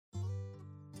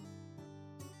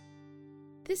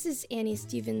This is Annie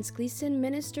Stevens Gleason,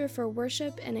 Minister for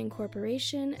Worship and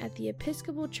Incorporation at the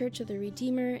Episcopal Church of the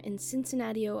Redeemer in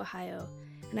Cincinnati, Ohio,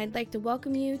 and I'd like to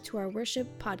welcome you to our worship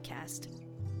podcast.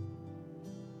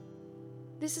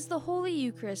 This is the Holy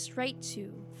Eucharist Rite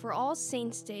 2 for All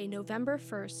Saints' Day, November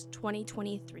 1st,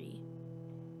 2023.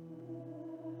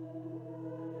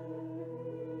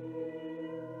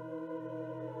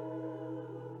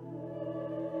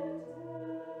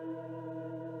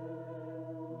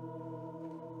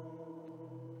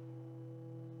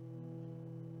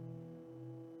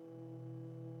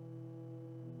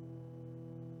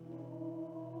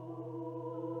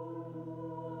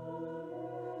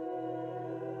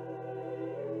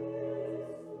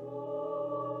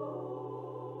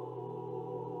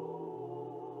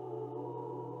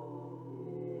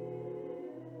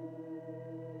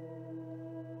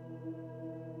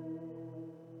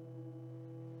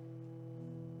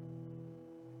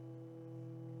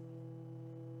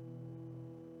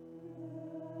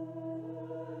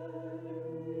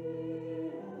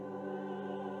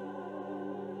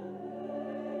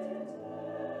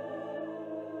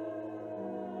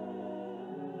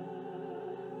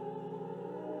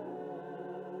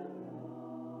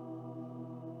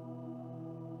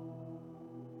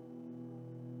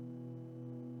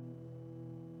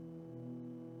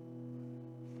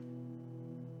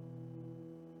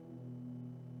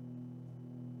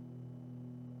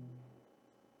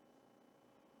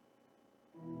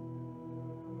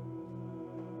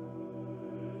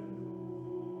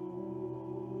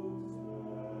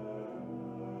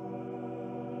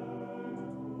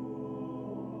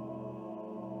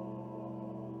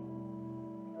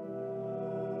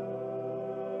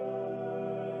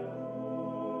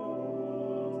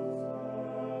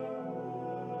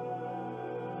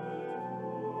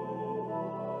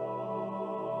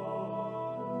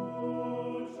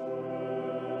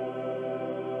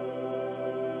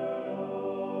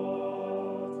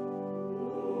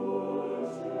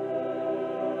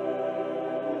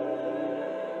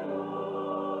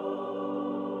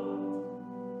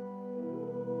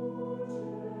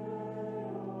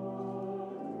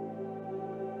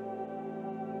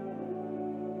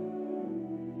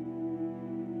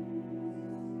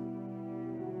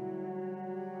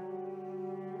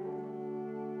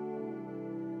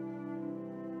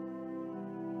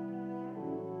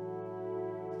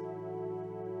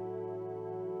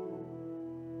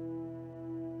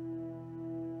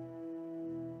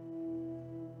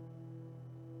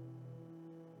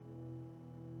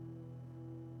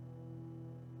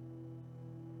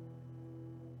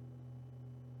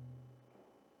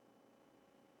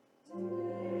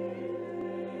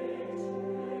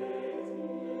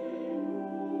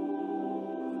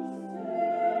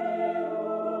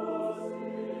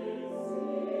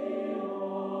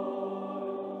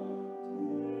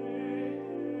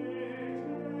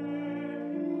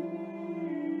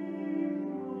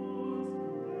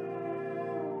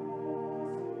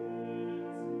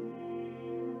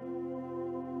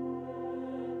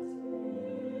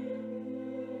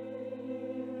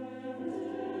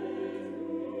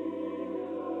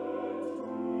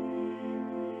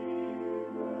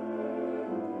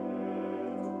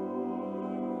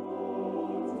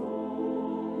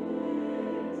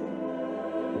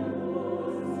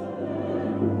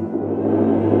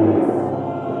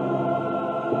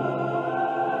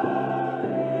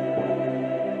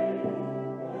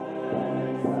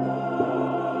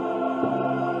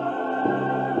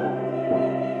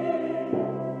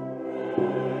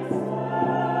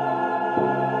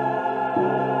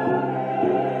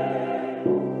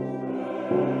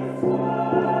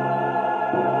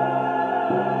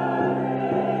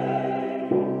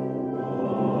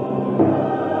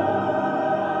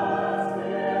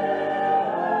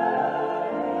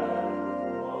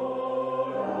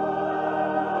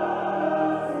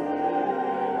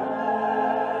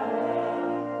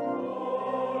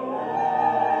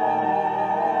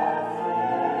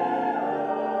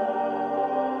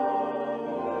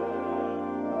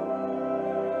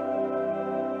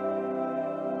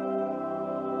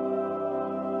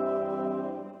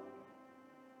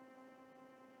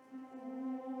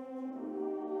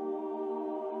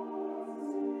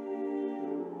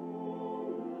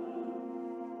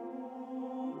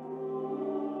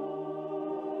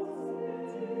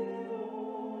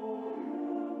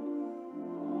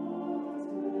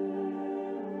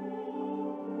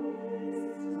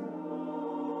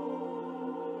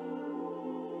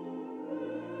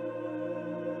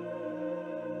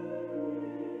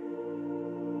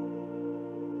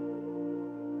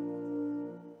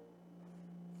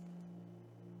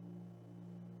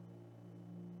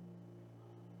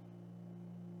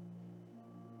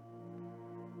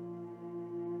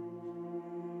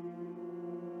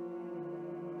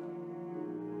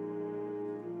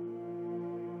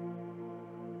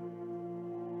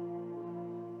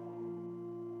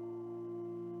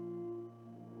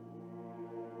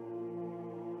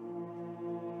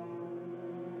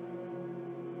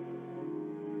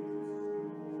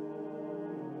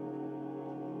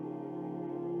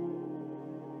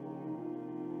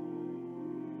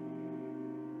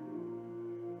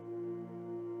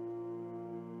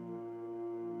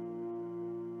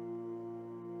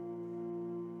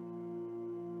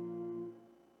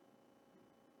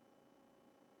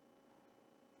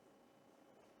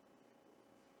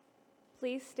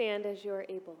 Please stand as you are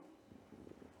able.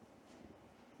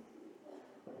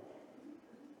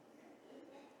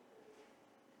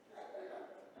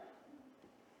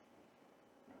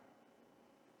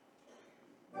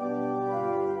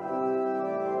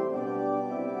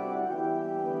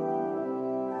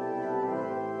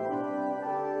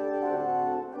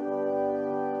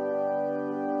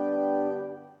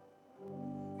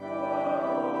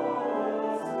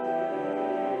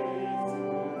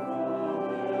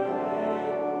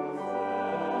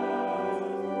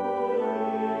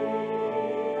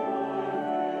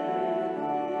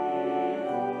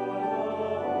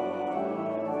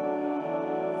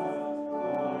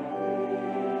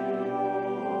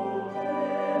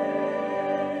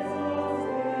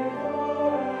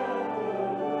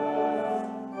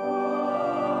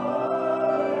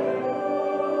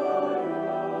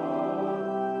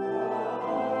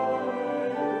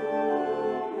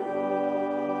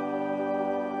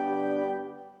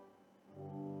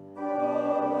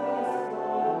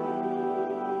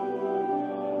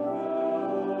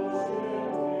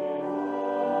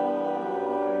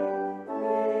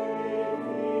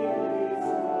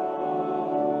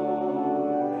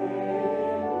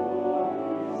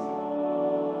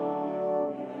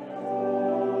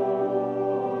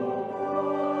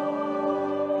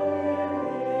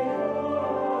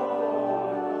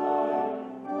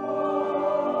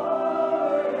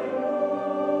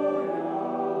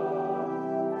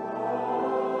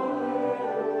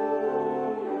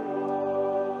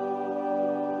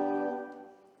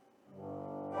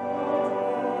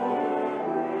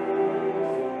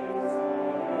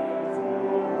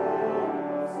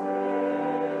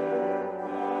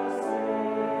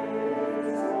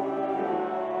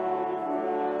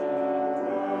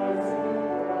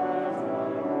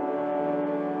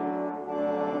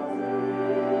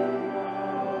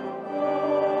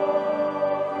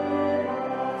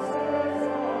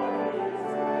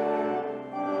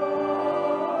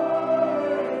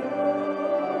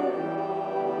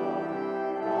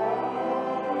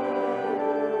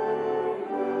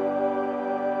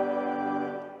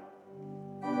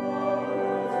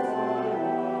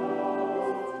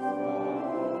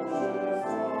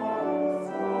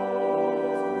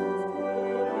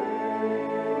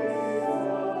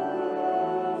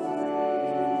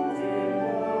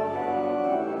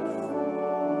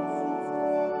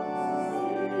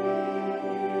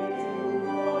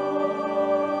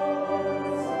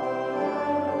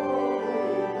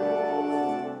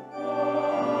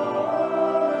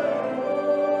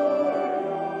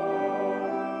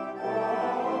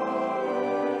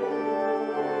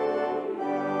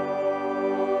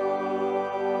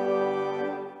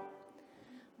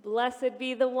 Blessed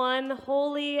be the one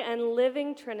holy and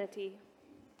living Trinity.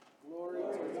 Glory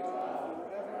to God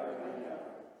forever and ever.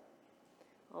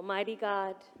 Almighty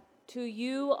God, to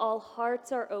you all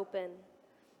hearts are open,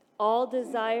 all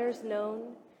desires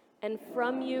known, and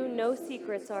from you no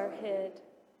secrets are hid.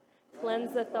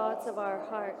 Cleanse the thoughts of our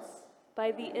hearts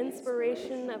by the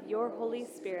inspiration of your Holy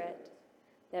Spirit,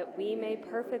 that we may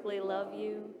perfectly love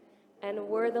you and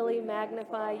worthily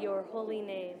magnify your holy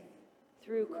name.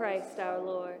 Through Christ our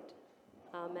Lord.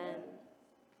 Amen.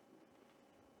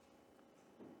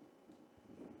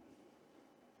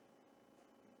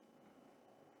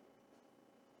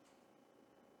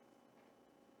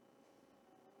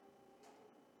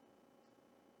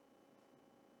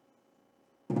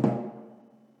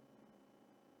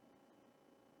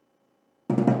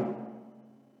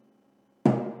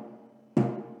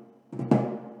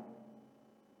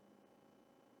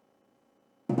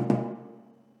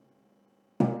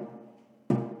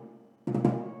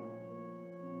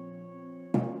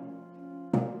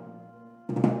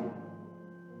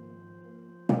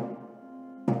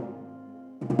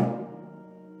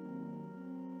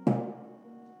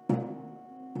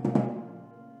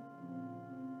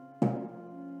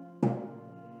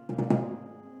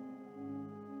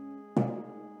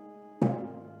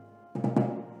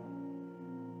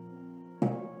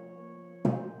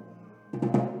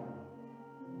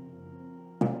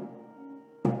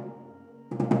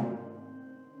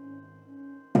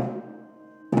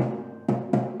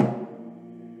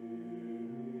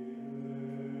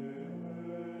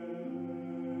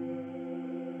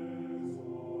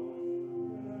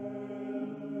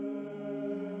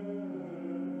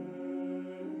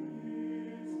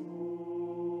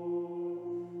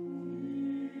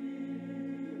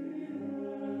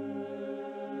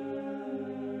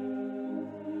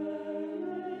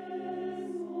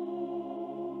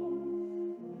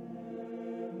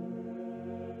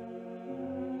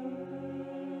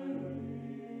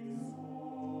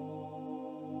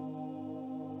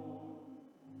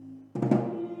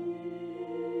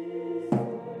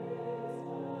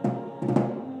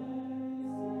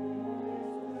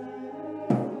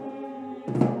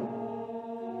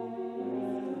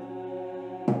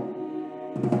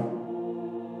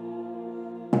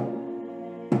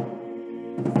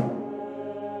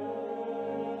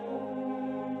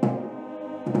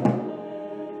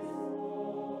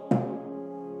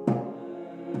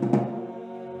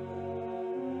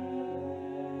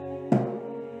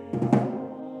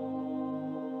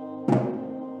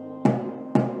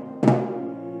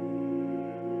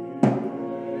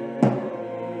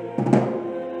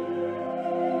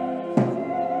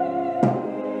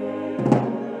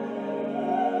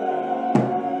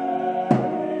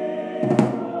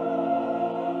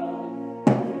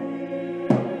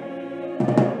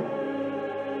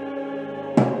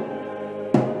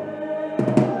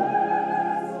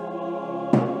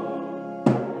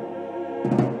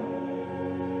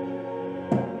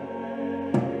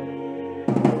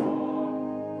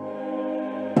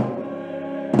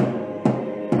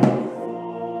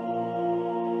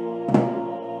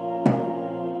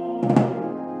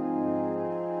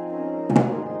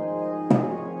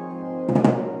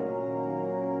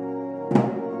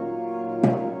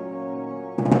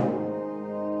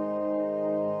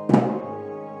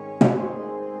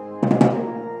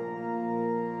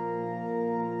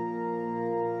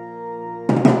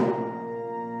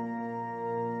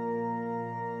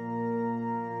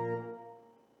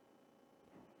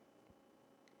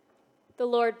 The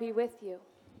Lord be with you.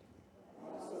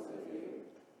 Also with you.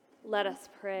 Let us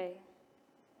pray.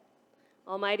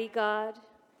 Almighty God,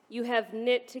 you have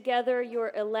knit together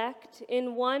your elect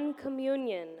in one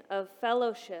communion of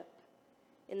fellowship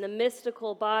in the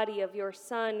mystical body of your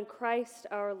Son, Christ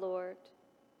our Lord.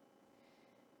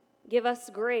 Give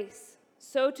us grace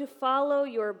so to follow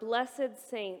your blessed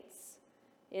saints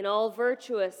in all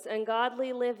virtuous and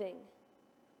godly living,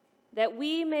 that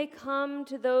we may come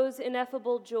to those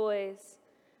ineffable joys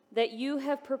that you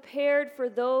have prepared for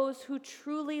those who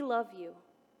truly love you.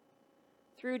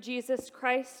 Through Jesus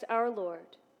Christ our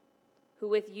Lord, who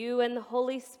with you and the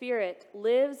Holy Spirit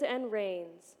lives and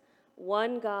reigns,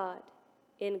 one God,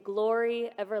 in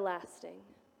glory everlasting.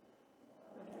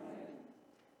 Amen.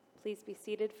 Please be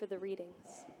seated for the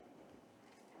readings.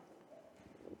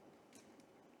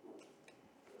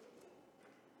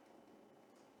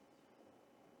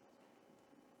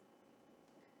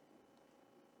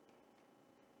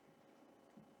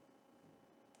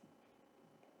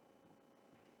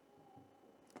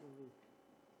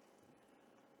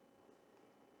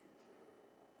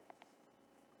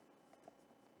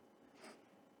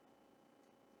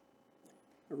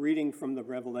 A reading from the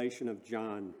Revelation of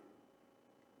John.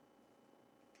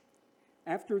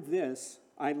 After this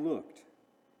I looked,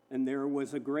 and there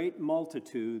was a great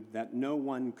multitude that no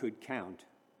one could count,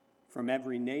 from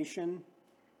every nation,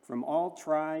 from all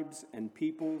tribes and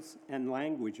peoples and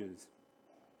languages,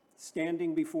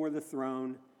 standing before the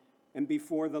throne and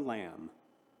before the Lamb,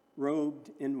 robed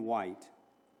in white,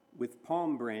 with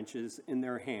palm branches in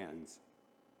their hands.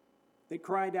 They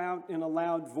cried out in a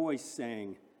loud voice,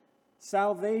 saying,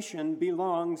 "Salvation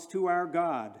belongs to our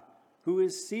God, who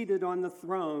is seated on the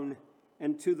throne,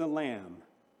 and to the Lamb."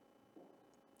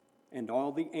 And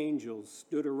all the angels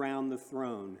stood around the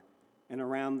throne and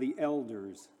around the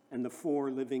elders and the 4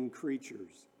 living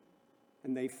creatures.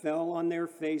 And they fell on their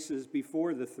faces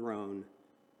before the throne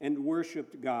and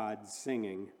worshiped God,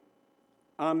 singing,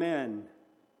 "Amen.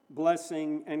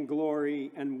 Blessing and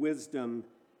glory and wisdom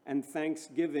and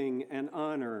thanksgiving and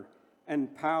honor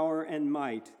and power and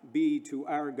might be to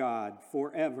our God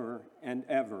forever and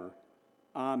ever.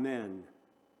 Amen."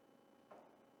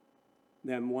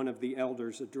 Then one of the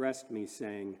elders addressed me,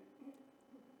 saying,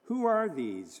 "Who are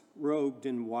these robed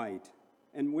in white,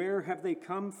 and where have they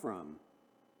come from?"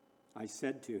 I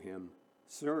said to him,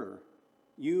 "Sir,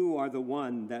 you are the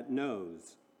one that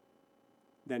knows."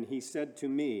 Then he said to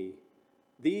me,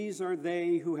 "These are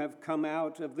they who have come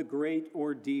out of the great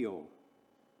ordeal.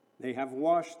 They have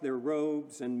washed their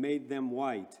robes and made them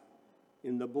white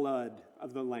in the blood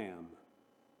of the Lamb.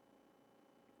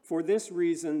 For this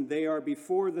reason they are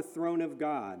before the throne of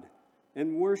God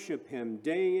and worship him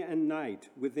day and night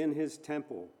within his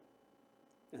temple.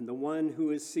 And the one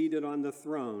who is seated on the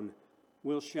throne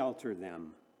will shelter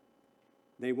them.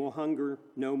 They will hunger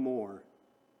no more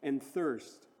and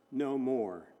thirst no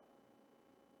more.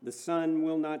 The sun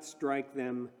will not strike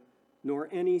them, nor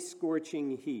any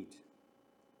scorching heat.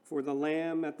 For the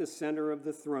Lamb at the center of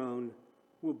the throne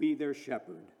will be their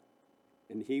shepherd,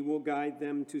 and he will guide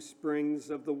them to springs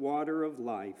of the water of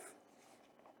life.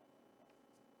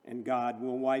 And God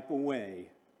will wipe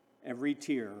away every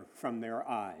tear from their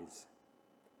eyes."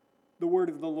 The word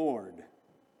of the Lord.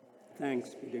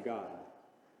 Thanks be to God.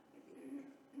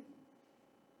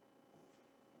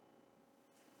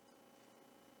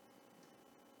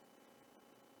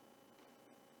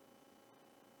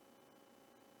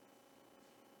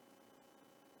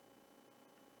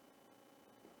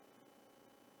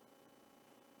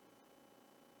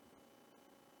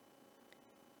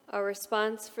 Our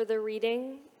response for the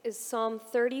reading is Psalm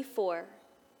 34.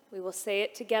 We will say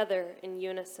it together in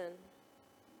unison.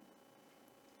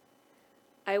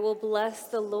 I will bless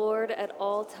the Lord at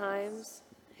all times.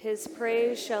 His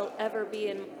praise shall ever be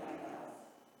in my mouth.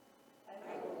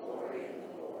 I will glory in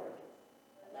the Lord.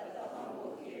 Let the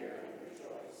humble hear and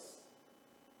rejoice.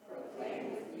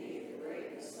 Proclaim with me the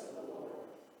greatness of the Lord.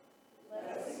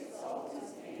 Let us exalt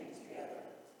his name together.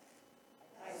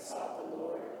 I sought the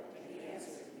Lord, and he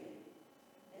answered me,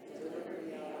 and delivered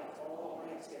me out of all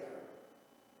my terror.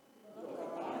 Look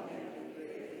upon him and be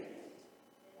radiant,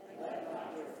 and let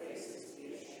not your faces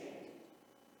be ashamed.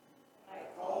 I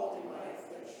called in my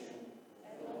affliction,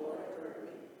 and the Lord heard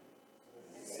me.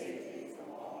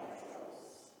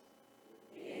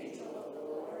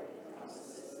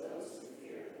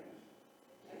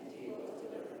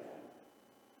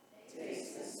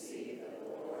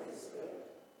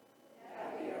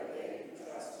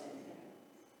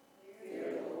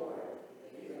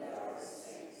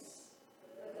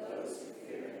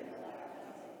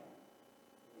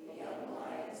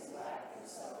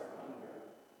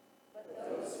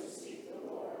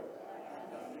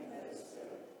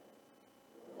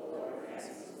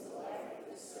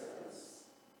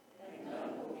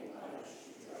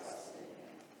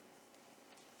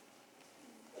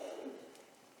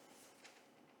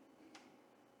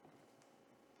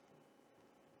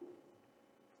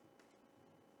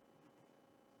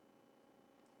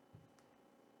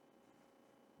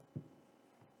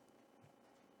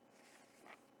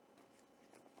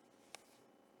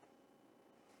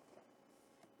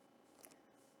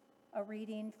 A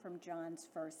reading from John's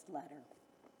first letter.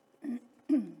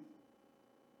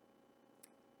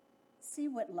 See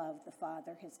what love the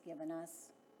Father has given us,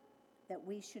 that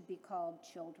we should be called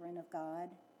children of God,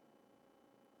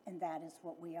 and that is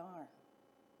what we are.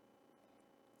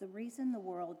 The reason the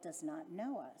world does not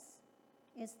know us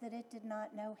is that it did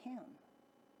not know him.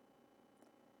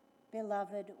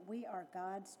 Beloved, we are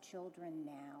God's children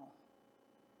now.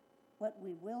 What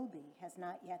we will be has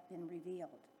not yet been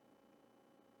revealed.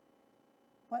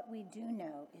 What we do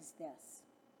know is this: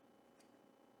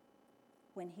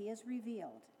 when he is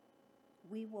revealed,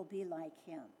 we will be like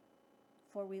him,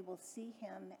 for we will see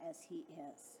him as he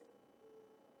is.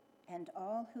 And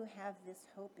all who have this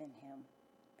hope in him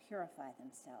purify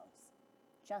themselves,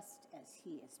 just as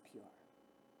he is pure.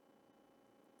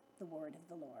 The word of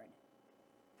the Lord.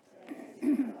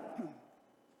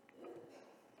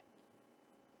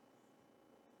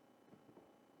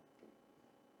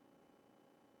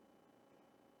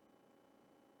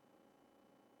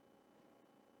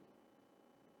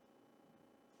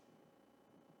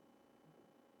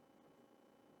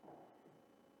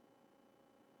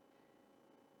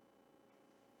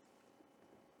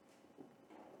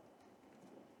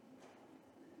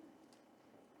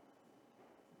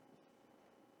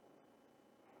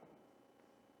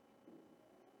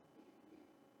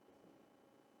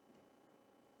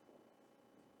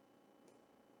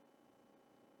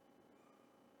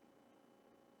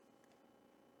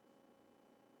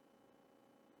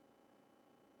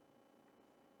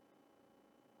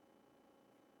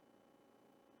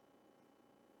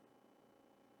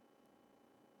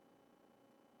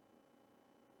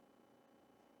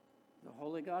 The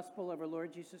Holy Gospel of our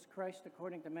Lord Jesus Christ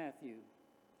according to Matthew.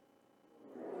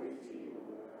 Glory to you,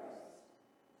 Christ.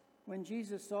 When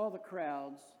Jesus saw the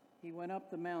crowds, he went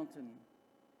up the mountain,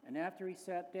 and after he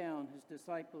sat down, his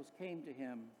disciples came to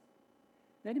him.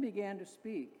 Then he began to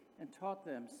speak and taught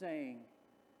them, saying,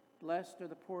 Blessed are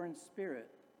the poor in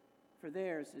spirit, for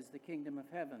theirs is the kingdom of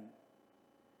heaven.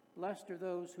 Blessed are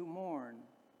those who mourn,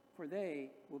 for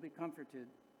they will be comforted.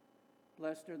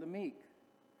 Blessed are the meek,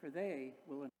 for they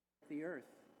will inherit the earth.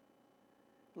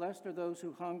 Blessed are those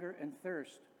who hunger and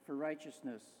thirst for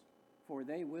righteousness, for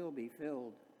they will be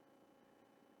filled.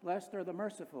 Blessed are the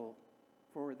merciful,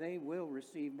 for they will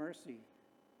receive mercy.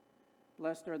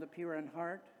 Blessed are the pure in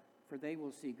heart, for they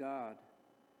will see God.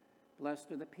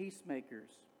 Blessed are the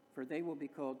peacemakers, for they will be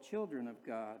called children of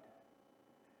God.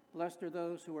 Blessed are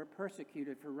those who are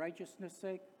persecuted for righteousness'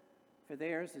 sake, for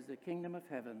theirs is the kingdom of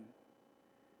heaven.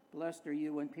 Blessed are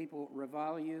you when people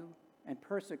revile you and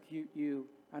persecute you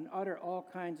and utter all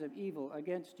kinds of evil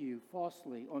against you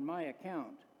falsely on my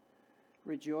account.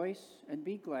 Rejoice and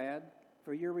be glad,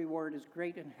 for your reward is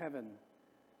great in heaven.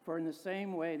 For in the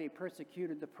same way they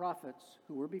persecuted the prophets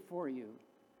who were before you.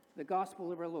 The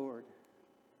gospel of our Lord.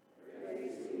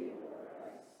 Praise to you,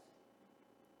 Christ.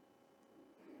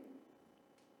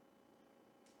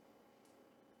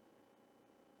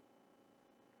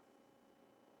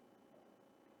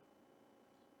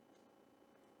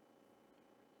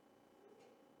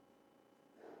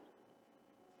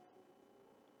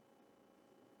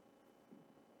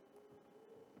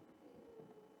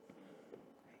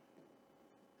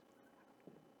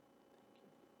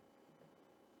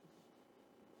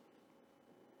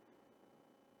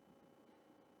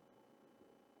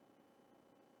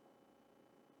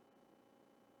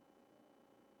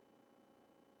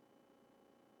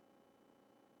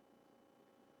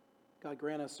 God,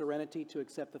 grant us serenity to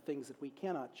accept the things that we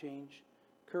cannot change,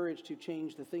 courage to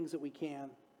change the things that we can,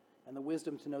 and the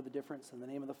wisdom to know the difference. In the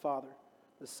name of the Father,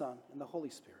 the Son, and the Holy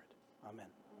Spirit. Amen.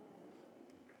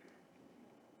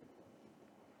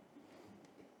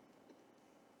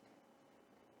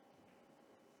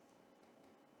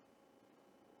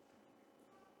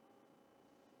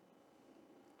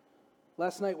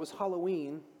 Last night was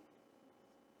Halloween.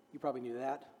 You probably knew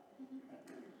that.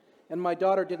 And my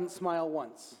daughter didn't smile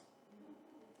once.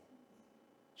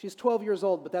 She's 12 years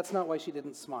old, but that's not why she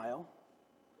didn't smile.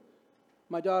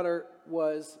 My daughter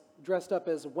was dressed up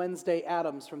as Wednesday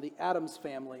Addams from the Addams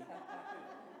Family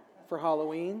for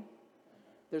Halloween.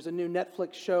 There's a new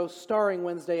Netflix show starring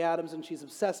Wednesday Addams, and she's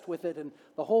obsessed with it, and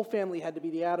the whole family had to be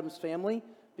the Addams Family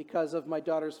because of my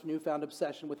daughter's newfound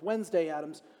obsession with Wednesday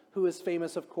Addams, who is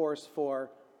famous, of course, for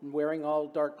wearing all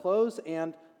dark clothes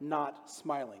and not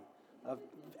smiling.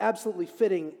 Absolutely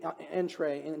fitting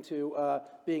entree into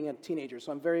being a teenager,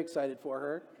 so I'm very excited for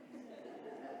her.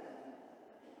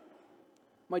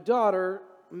 My daughter,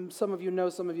 some of you know,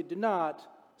 some of you do not,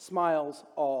 smiles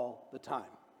all the time.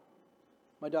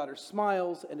 My daughter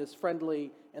smiles and is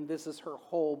friendly, and this is her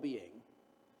whole being.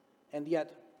 And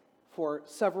yet, For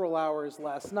several hours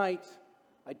last night,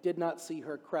 I did not see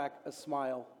her crack a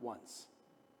smile once,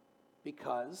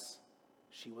 because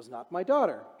she was not my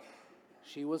daughter.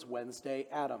 She was Wednesday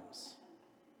Addams.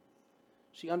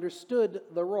 She understood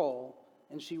the role,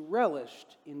 and she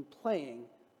relished in playing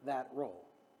that role.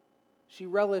 She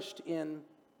relished in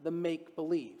the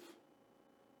make-believe.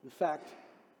 In fact,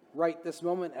 right this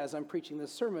moment, as I'm preaching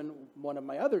this sermon, one of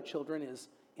my other children is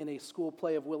in a school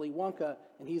play of Willy Wonka,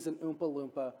 and he's an Oompa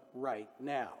Loompa right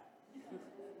now.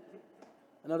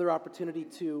 Another opportunity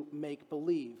to make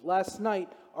believe. Last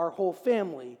night, our whole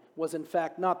family was in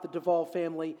fact not the DeVaul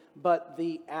family, but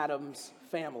the Addams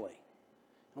family.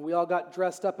 And we all got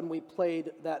dressed up and we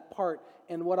played that part.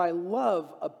 And what I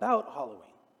love about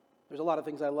Halloween, there's a lot of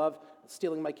things I love,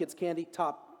 stealing my kids' candy,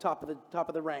 top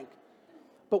of the rank.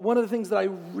 But one of the things that I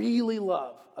really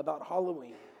love about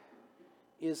Halloween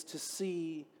is to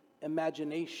see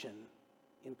imagination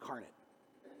incarnate.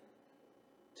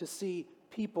 To see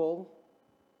people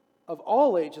of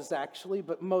all ages, actually,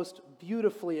 but most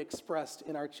beautifully expressed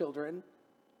in our children,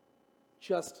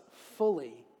 just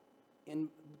fully in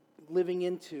living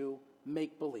into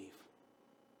make-believe.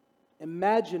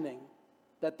 Imagining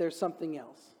that there's something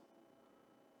else.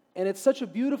 And it's such a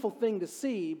beautiful thing to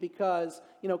see because,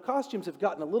 costumes have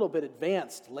gotten a little bit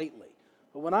advanced lately.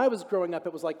 But when I was growing up,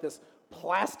 it was like this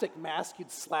plastic mask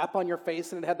you'd slap on your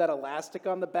face, and it had that elastic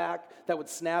on the back that would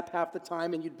snap half the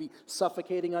time, and you'd be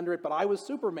suffocating under it. But I was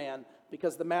Superman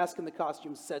because the mask and the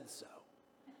costume said so.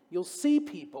 You'll see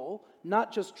people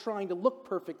not just trying to look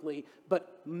perfectly,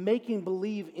 but making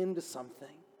believe into something.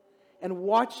 And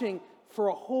watching for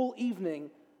a whole evening,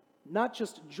 not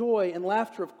just joy and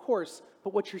laughter, of course,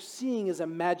 but what you're seeing is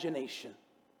imagination.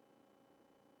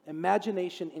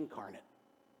 Imagination incarnate.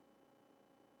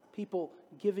 People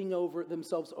giving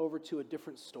themselves over to a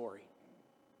different story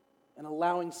and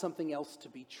allowing something else to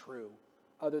be true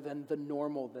other than the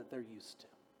normal that they're used to.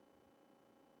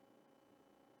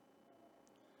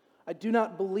 I do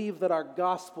not believe that our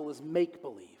gospel is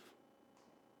make-believe.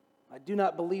 I do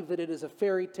not believe that it is a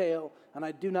fairy tale, and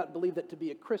I do not believe that to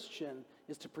be a Christian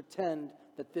is to pretend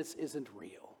that this isn't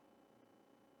real.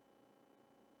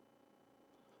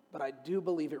 But I do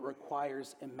believe it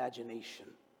requires imagination.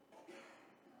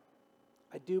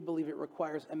 I do believe it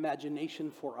requires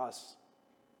imagination for us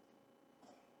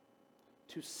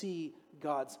to see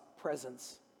God's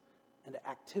presence and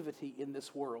activity in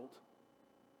this world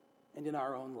and in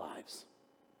our own lives.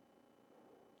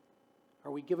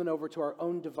 Are we given over to our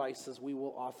own devices? We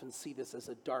will often see this as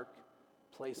a dark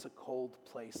place, a cold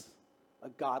place, a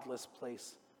godless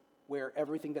place, where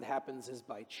everything that happens is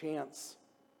by chance.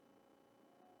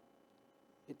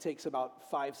 It takes about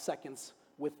 5 seconds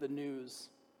with the news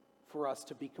for us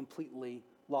to be completely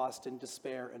lost in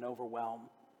despair and overwhelmed.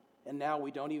 And now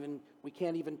we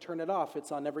can't even turn it off.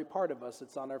 It's on every part of us.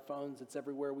 It's on our phones. It's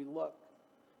everywhere we look.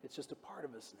 It's just a part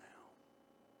of us now.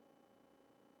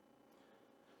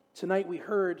 Tonight we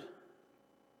heard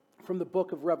from the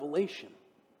book of Revelation.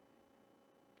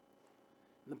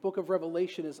 And the book of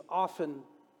Revelation is often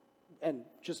and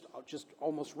just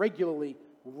almost regularly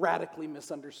radically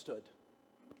misunderstood.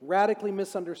 Radically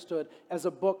misunderstood as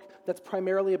a book that's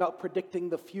primarily about predicting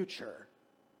the future,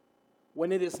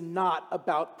 when it is not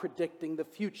about predicting the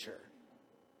future.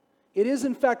 It is,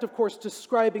 in fact, of course,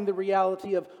 describing the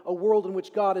reality of a world in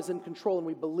which God is in control, and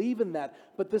we believe in that.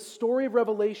 But this story of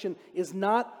Revelation is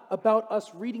not about us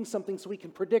reading something so we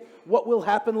can predict what will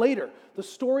happen later. The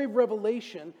story of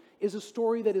Revelation is a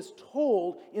story that is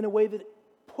told in a way that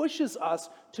pushes us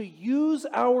to use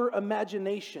our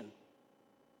imagination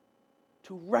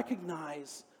to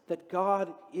recognize that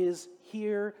God is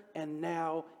here and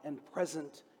now and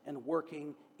present and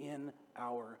working in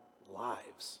our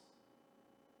lives.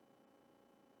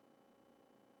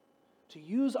 To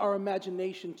use our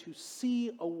imagination to see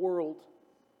a world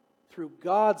through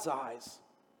God's eyes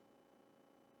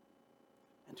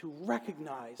and to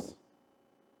recognize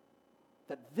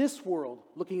that this world,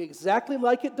 looking exactly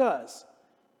like it does,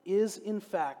 is in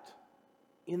fact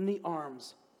in the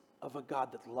arms of a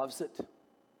God that loves it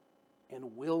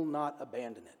and will not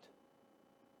abandon it.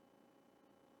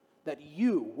 That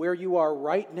you, where you are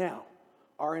right now,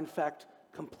 are in fact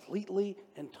completely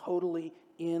and totally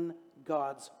in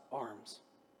God's arms.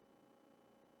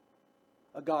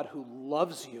 A God who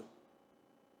loves you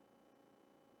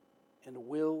and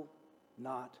will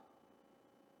not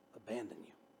abandon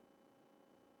you.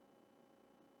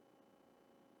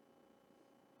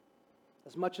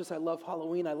 As much as I love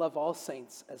Halloween, I love All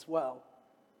Saints as well,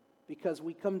 because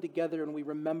we come together and we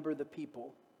remember the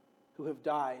people who have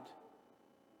died,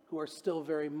 who are still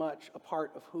very much a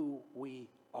part of who we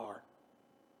are.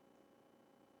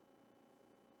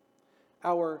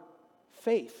 our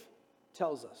faith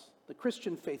tells us, the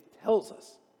Christian faith tells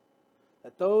us,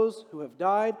 that those who have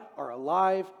died are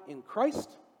alive in Christ,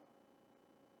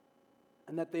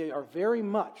 and that they are very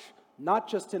much, not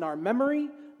just in our memory,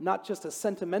 not just a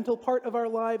sentimental part of our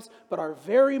lives, but are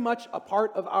very much a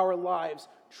part of our lives,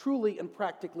 truly and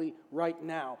practically right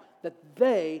now. That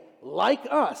they, like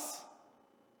us,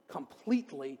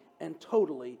 completely and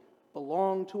totally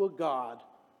belong to a God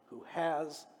who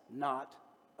has not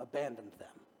abandoned them.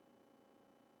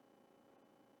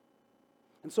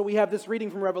 And so we have this reading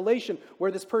from Revelation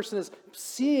where this person is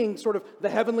seeing sort of the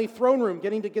heavenly throne room,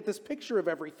 getting to get this picture of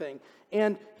everything.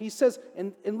 And he says,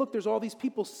 and look, there's all these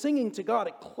people singing to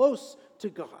God, close to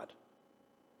God,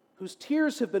 whose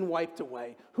tears have been wiped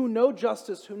away, who know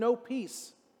justice, who know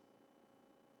peace.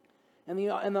 And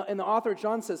the author,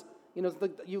 John, says,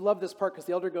 you love this part because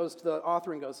the elder goes to the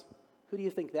author and goes, who do you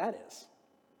think that is?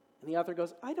 And the author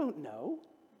goes, I don't know.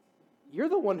 You're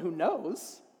the one who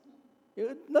knows.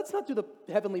 Let's not do the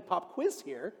heavenly pop quiz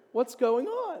here. What's going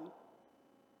on?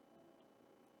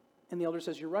 And the elder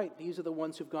says, you're right. These are the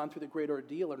ones who've gone through the great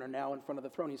ordeal and are now in front of the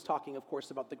throne. He's talking, of course,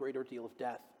 about the great ordeal of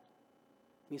death.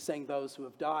 And he's saying those who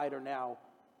have died are now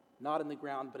not in the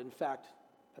ground, but in fact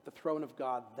at the throne of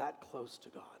God, that close to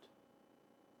God.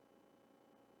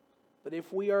 But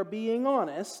if we are being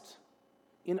honest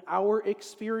in our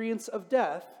experience of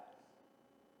death,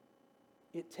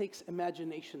 it takes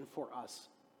imagination for us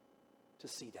to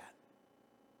see that.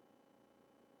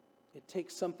 It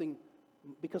takes something,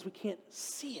 because we can't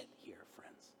see it here,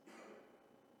 friends.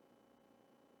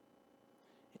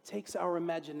 It takes our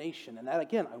imagination, and that,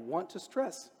 again, I want to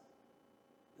stress,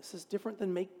 this is different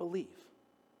than make-believe.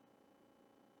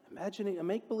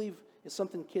 Make-believe is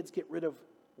something kids get rid of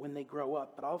when they grow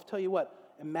up, but I'll tell you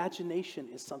what, imagination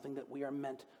is something that we are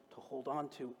meant to hold on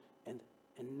to and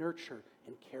nurture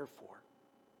and care for.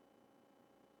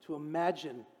 To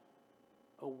imagine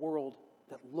a world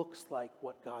that looks like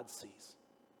what God sees.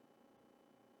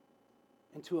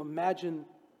 And to imagine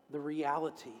the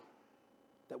reality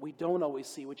that we don't always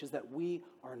see, which is that we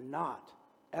are not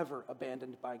ever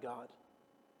abandoned by God.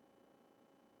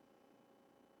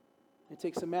 It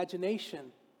takes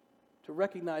imagination to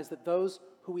recognize that those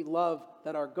who we love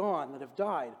that are gone, that have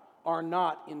died, have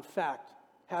not in fact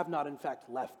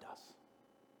left us.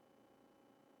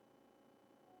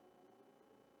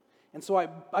 And so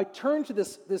I turn to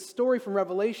this story from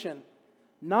Revelation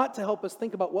not to help us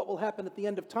think about what will happen at the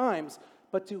end of times,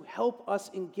 but to help us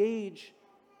engage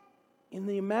in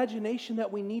the imagination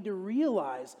that we need to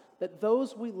realize that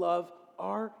those we love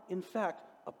are, in fact,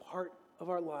 a part of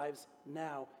our lives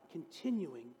now,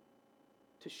 continuing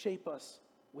to shape us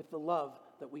with the love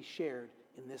that we shared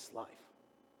in this life.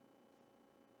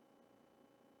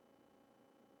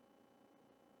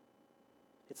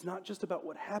 It's not just about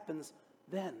what happens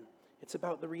then. It's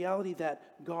about the reality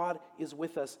that God is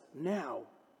with us now,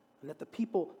 and that the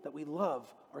people that we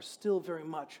love are still very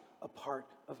much a part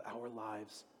of our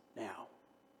lives now.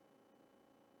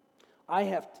 I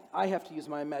have to use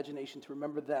my imagination to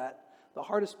remember that. The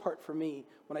hardest part for me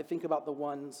when I think about the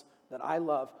ones that I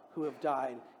love who have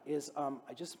died is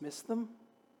I just miss them.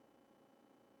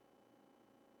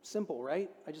 Simple, right?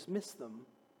 I just miss them.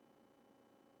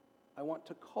 I want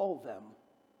to call them.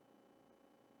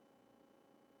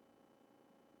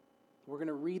 We're going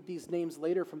to read these names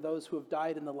later from those who have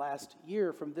died in the last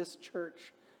year from this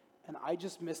church, and I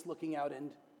just miss looking out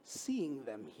and seeing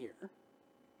them here.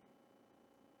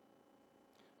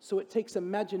 So it takes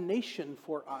imagination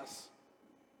for us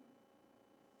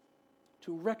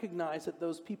to recognize that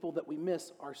those people that we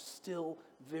miss are still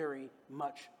very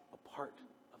much a part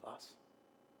of us.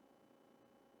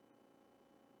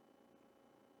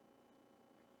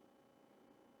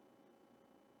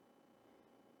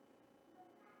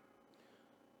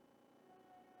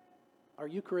 Our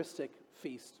Eucharistic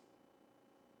feast,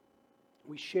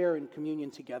 we share in communion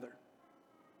together.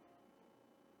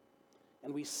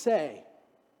 And we say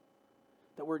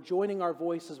that we're joining our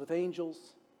voices with angels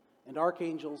and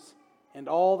archangels and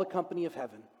all the company of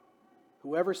heaven,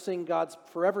 forever sing God's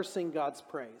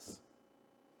praise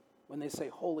when they say,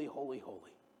 holy, holy,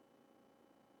 holy.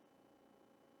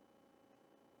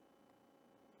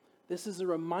 This is a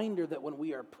reminder that when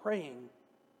we are praying,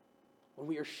 when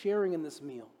we are sharing in this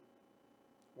meal,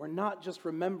 we're not just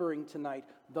remembering tonight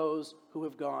those who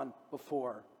have gone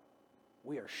before.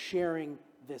 We are sharing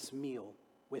this meal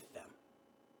with them.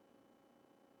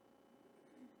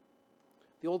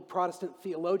 The old Protestant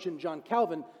theologian John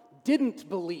Calvin didn't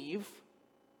believe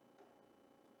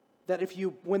that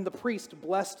when the priest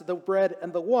blessed the bread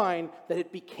and the wine, that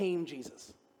it became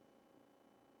Jesus.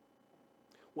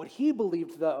 What he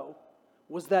believed, though,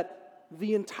 was that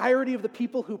the entirety of the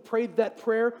people who prayed that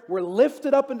prayer were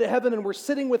lifted up into heaven and were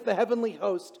sitting with the heavenly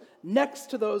host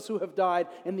next to those who have died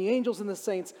and the angels and the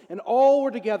saints, and all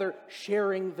were together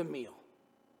sharing the meal.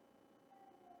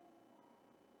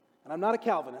 And I'm not a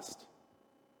Calvinist,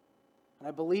 and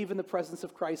I believe in the presence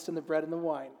of Christ in the bread and the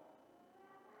wine.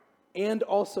 And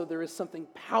also there is something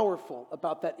powerful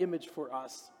about that image for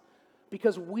us,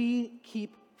 because we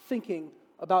keep thinking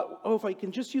about, oh, if I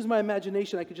can just use my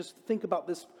imagination, I could just think about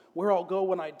this, where I'll go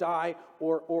when I die,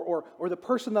 or the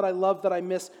person that I love that I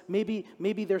miss, maybe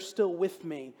they're still with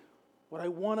me. What I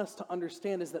want us to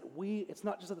understand is that it's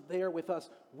not just that they are with us,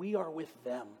 we are with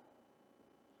them.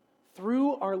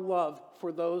 Through our love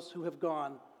for those who have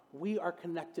gone, we are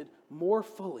connected more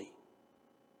fully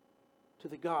to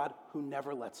the God who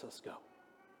never lets us go.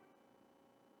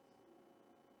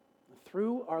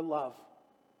 Through our love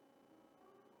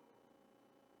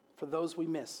for those we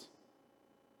miss,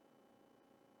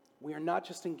 we are not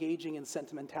just engaging in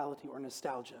sentimentality or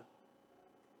nostalgia.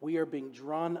 We are being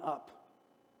drawn up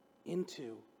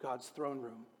into God's throne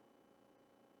room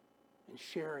and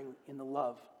sharing in the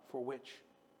love for which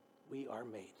we are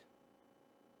made.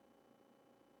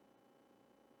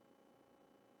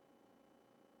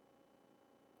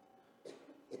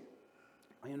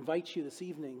 I invite you this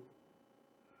evening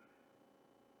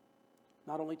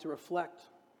not only to reflect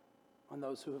on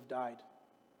those who have died,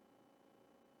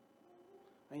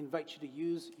 I invite you to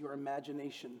use your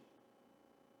imagination.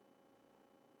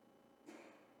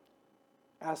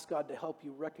 Ask God to help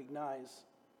you recognize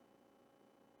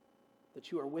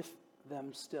that you are with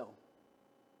them still,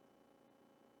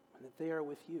 and that they are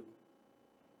with you,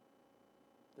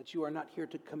 that you are not here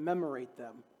to commemorate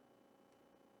them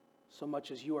so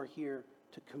much as you are here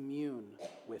to commune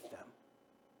with them,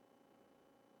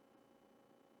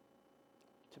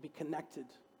 to be connected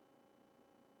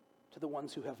to the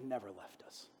ones who have never left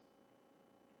us,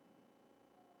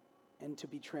 and to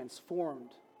be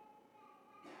transformed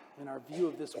in our view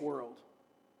of this world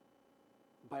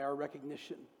by our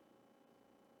recognition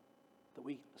that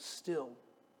we still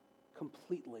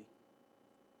completely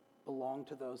belong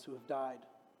to those who have died,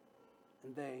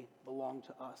 and they belong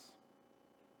to us.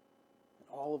 And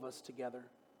all of us together,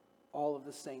 all of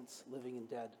the saints living and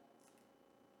dead,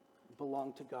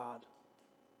 belong to God,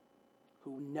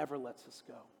 who never lets us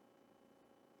go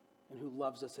and who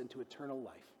loves us into eternal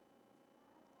life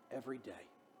every day.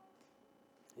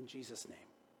 In Jesus' name.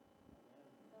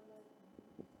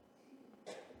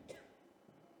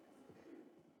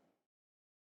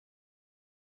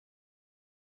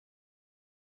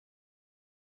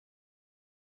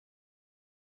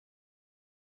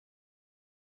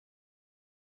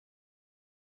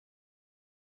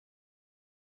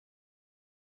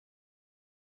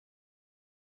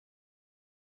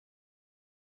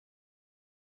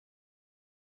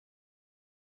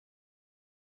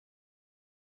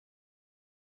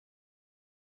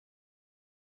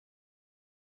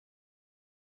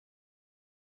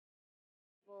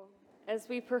 As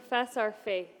we profess our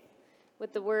faith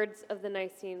with the words of the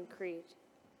Nicene Creed.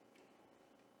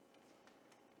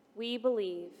 We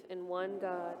believe in one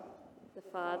God, the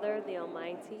Father, the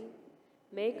Almighty,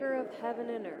 maker of heaven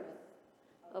and earth,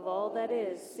 of all that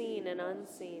is seen and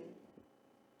unseen.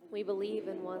 We believe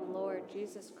in one Lord,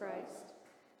 Jesus Christ,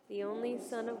 the only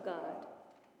Son of God,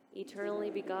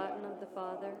 eternally begotten of the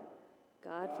Father,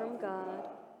 God from God,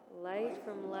 light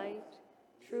from light,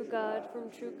 true God from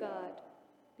true God,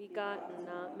 begotten,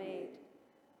 not made,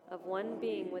 of one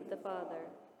being with the Father.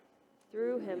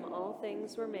 Through him all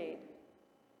things were made.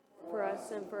 For us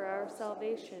and for our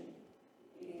salvation,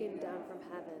 he came down from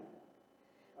heaven.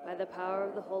 By the power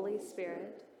of the Holy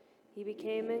Spirit, he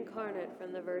became incarnate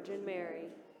from the Virgin Mary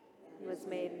and was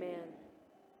made man.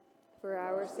 For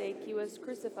our sake he was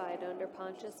crucified under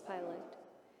Pontius Pilate.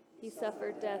 He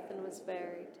suffered death and was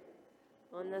buried.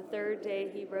 On the third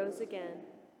day he rose again,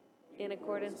 in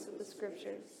accordance with the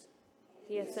Scriptures.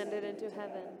 He ascended into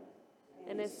heaven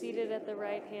and is seated at the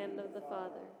right hand of the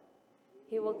Father.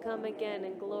 He will come again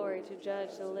in glory to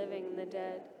judge the living and the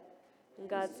dead, and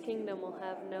God's kingdom will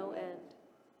have no end.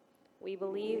 We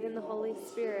believe in the Holy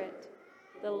Spirit,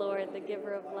 the Lord, the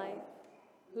giver of life,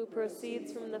 who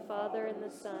proceeds from the Father and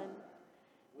the Son.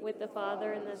 With the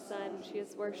Father and the Son she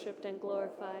is worshipped and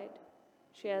glorified.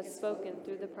 She has spoken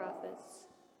through the prophets.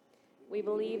 We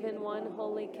believe in one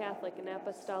holy Catholic and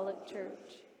Apostolic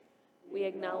Church. We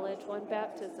acknowledge one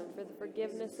baptism for the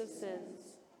forgiveness of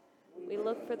sins. We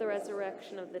look for the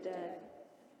resurrection of the dead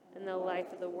and the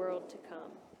life of the world to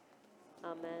come.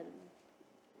 Amen.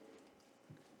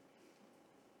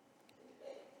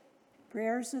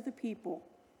 Prayers of the people.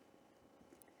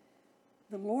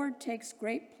 The Lord takes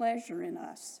great pleasure in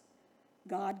us.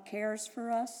 God cares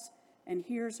for us and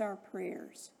hears our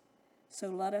prayers. So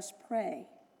let us pray.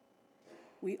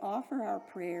 We offer our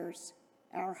prayers.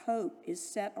 Our hope is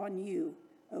set on you,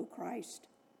 O Christ.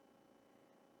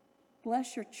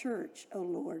 Bless your church, O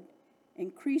Lord.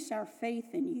 Increase our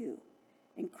faith in you.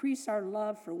 Increase our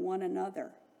love for one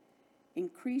another.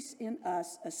 Increase in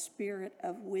us a spirit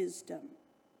of wisdom.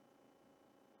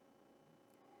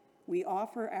 We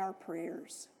offer our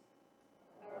prayers.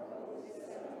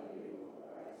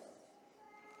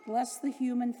 Bless the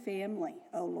human family,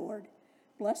 O Lord.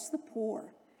 Bless the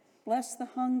poor. Bless the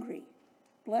hungry.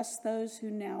 Bless those who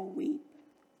now weep.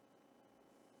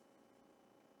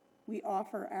 We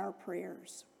offer our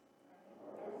prayers.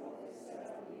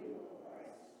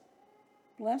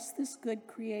 Bless this good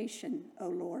creation, O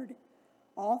Lord.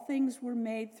 All things were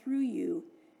made through you,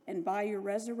 and by your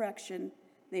resurrection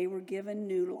they were given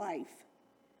new life.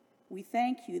 We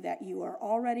thank you that you are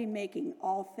already making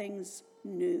all things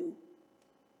new.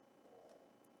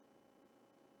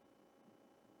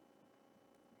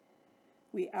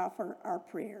 We offer our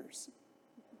prayers.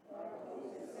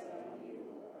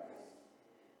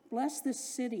 Bless this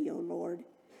city, O Lord.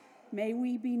 May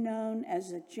we be known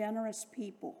as a generous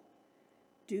people,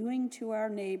 doing to our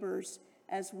neighbors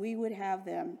as we would have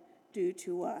them do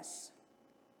to us.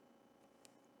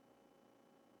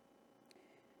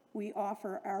 We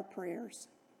offer our prayers.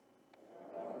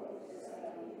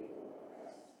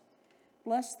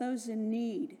 Bless those in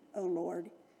need, O Lord.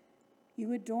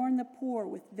 You adorn the poor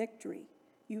with victory.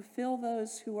 You fill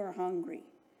those who are hungry.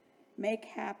 Make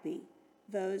happy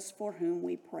those for whom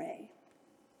we pray.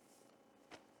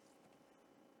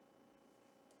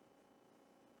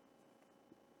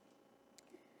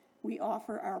 We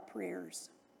offer our prayers.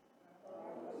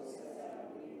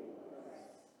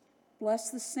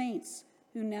 Bless the saints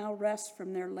who now rest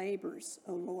from their labors,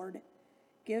 O Lord.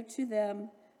 Give to them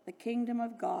the kingdom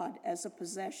of God as a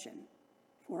possession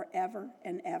forever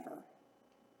and ever.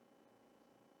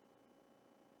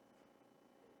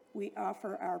 We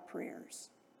offer our prayers.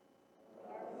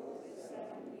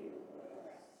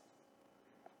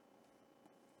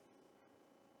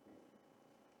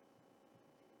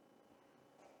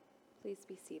 Please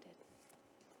be seated.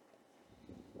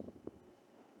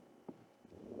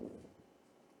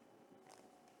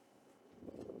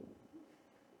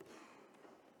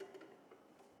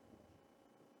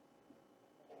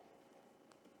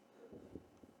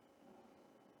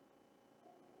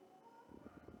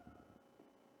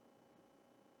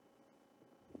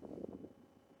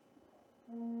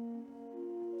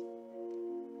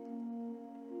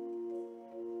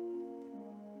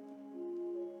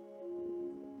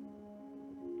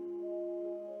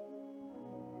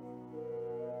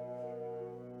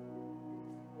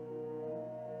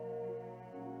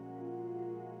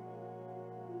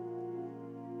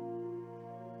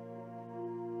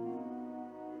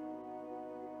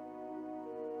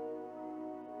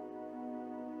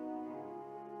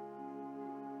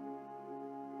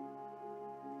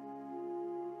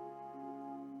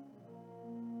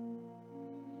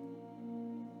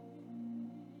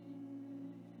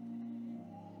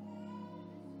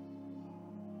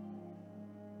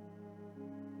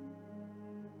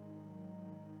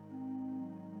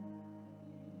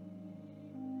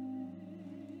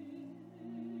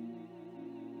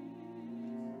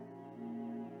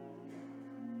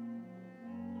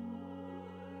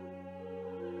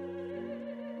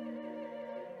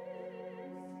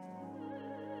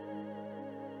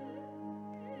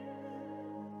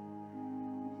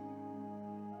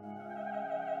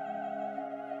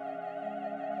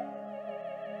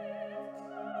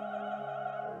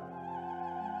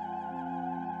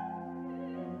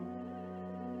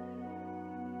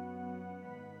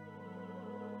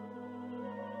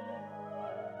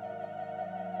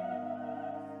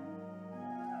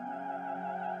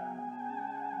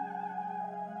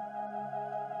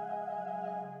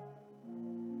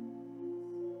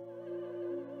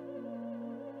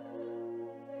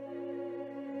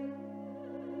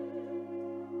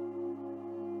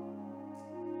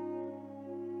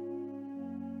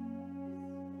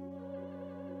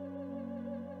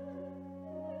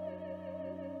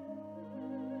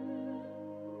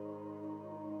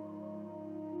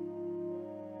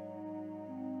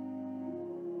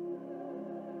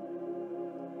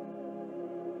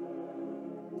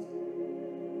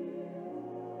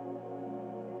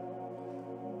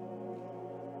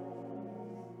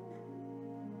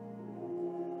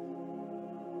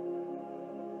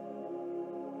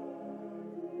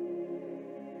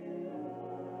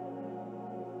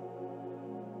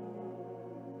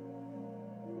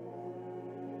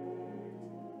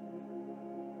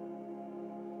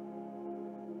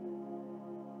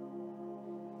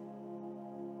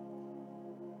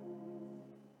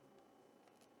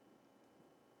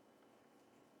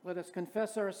 Let us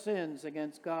confess our sins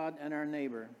against God and our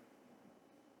neighbor.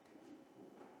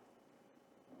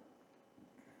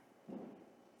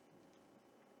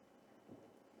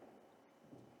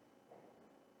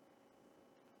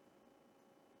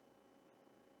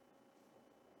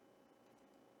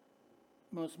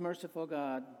 Most merciful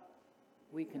God,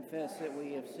 we confess that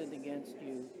we have sinned against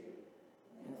you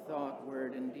in thought,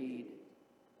 word, and deed.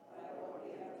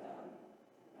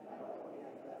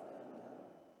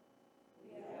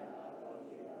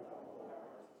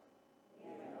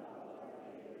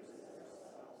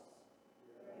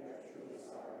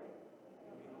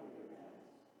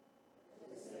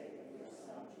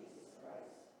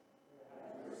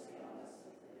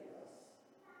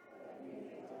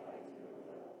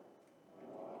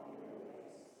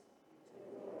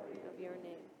 Of your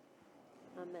name.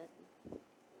 Amen.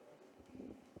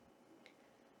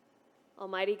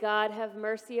 Almighty God, have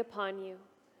mercy upon you.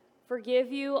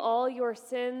 Forgive you all your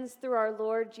sins through our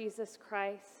Lord Jesus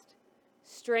Christ.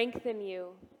 Strengthen you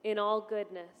in all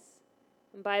goodness,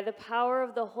 and by the power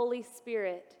of the Holy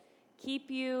Spirit,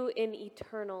 keep you in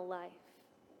eternal life.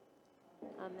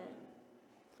 Amen.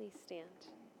 Please stand.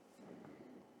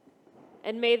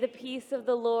 And may the peace of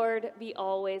the Lord be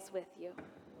always with you.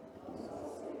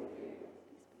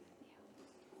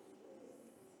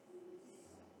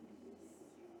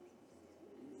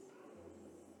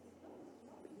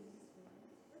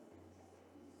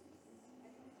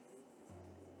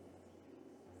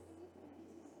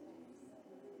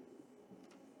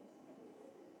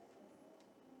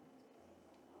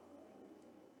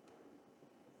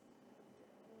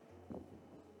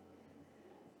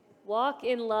 Walk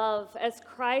in love as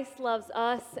Christ loves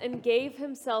us and gave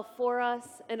himself for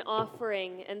us, an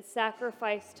offering and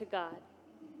sacrifice to God.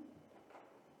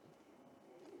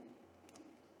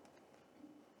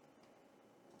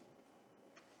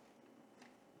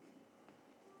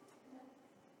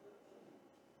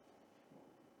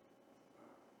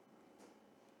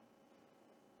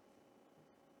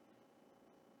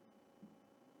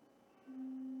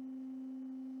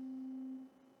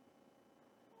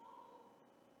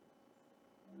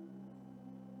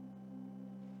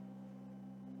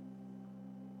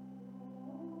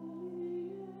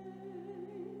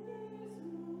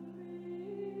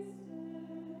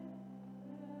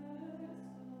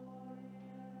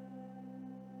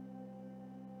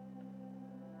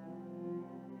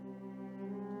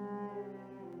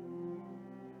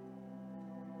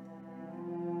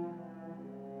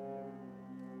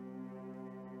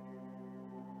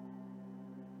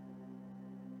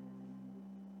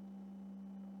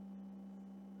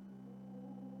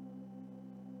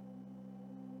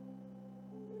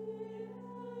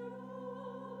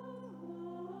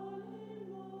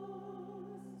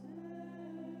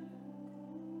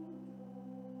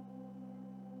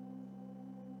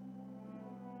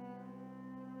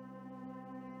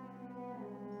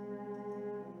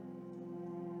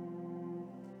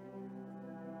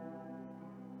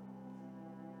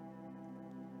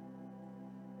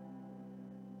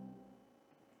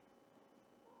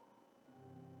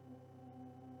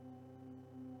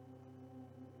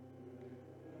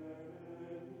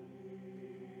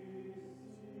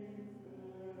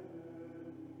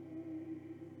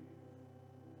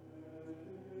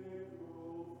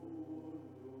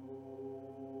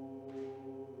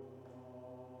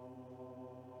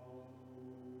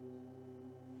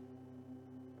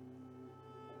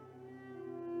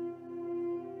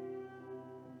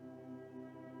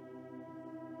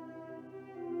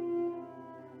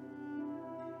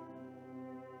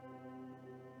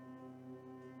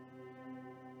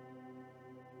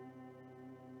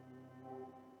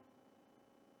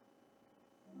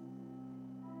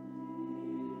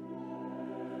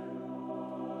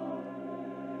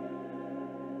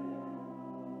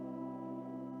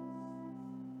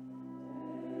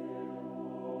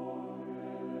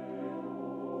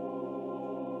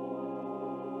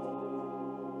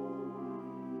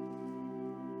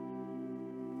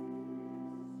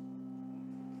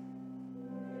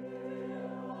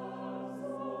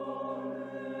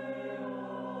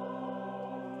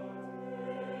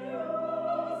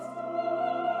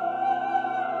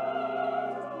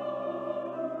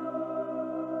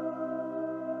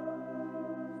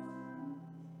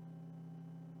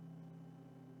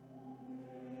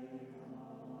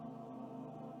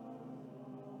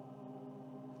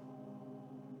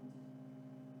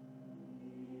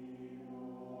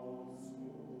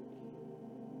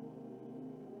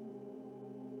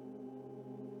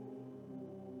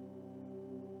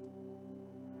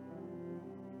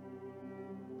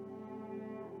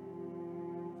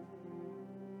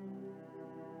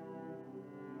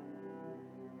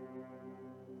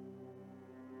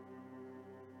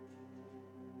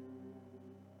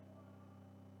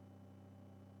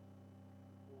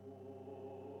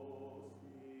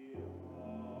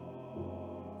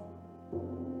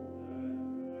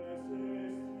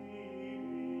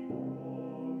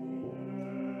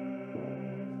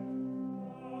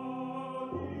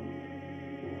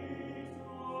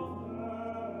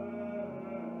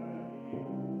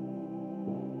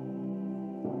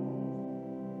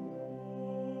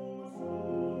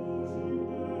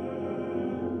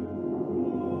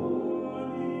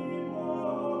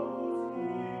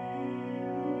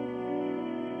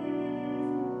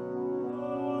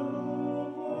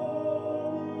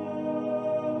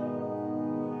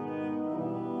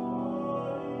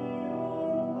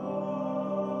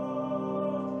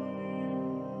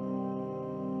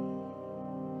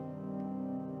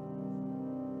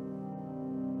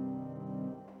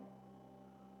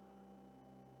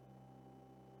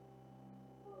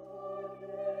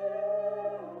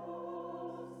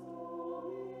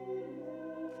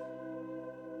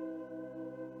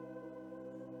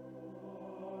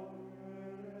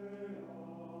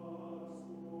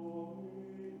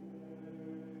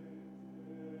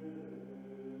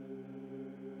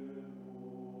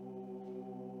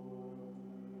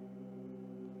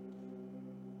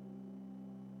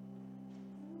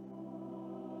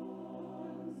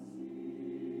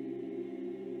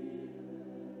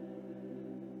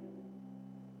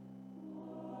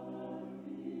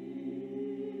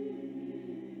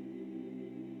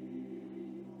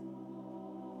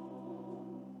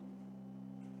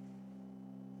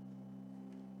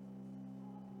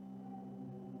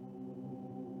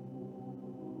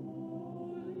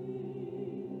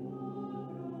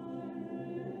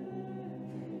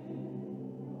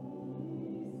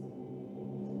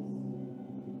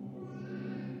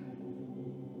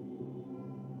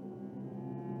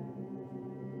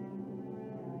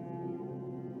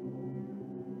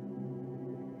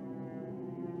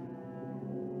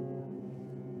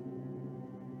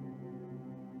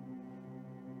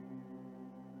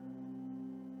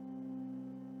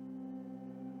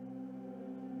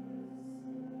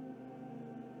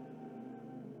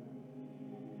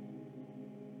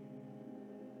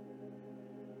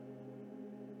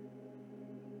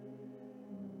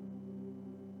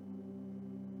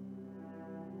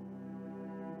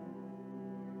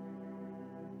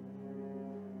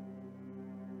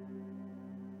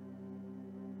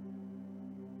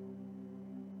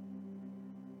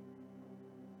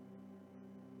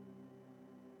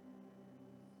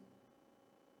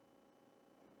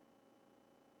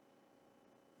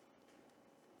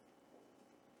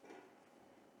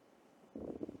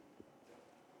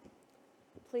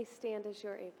 Please stand as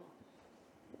you're able.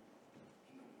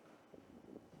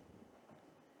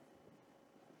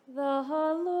 The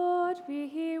Lord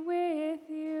be with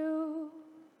you.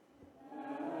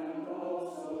 And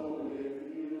also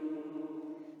with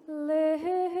you.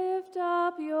 Lift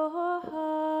up your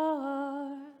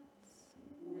hearts.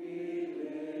 We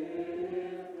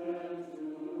lift them to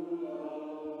the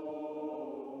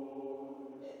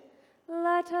Lord.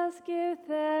 Let us give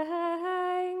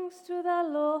thanks to the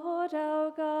Lord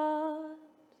our God.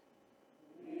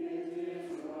 It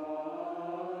is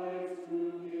right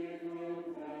to give him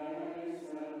thanks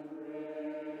and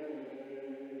praise.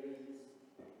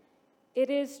 It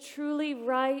is truly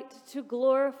right to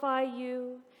glorify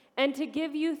you and to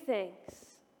give you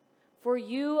thanks, for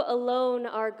you alone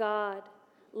are God,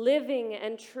 living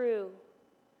and true,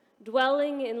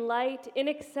 dwelling in light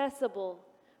inaccessible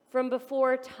from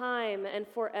before time and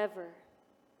forever.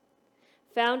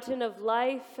 Fountain of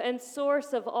life and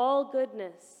source of all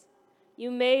goodness,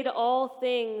 you made all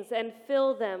things and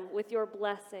fill them with your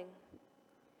blessing.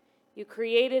 You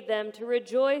created them to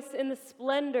rejoice in the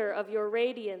splendor of your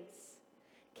radiance.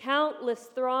 Countless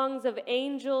throngs of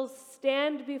angels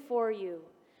stand before you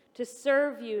to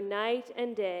serve you night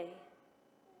and day.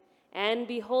 And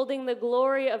beholding the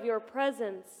glory of your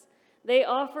presence, they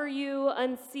offer you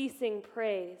unceasing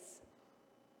praise.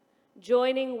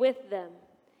 Joining with them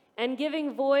and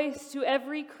giving voice to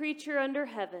every creature under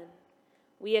heaven,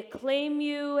 we acclaim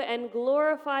you and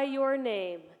glorify your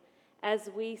name as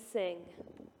we sing.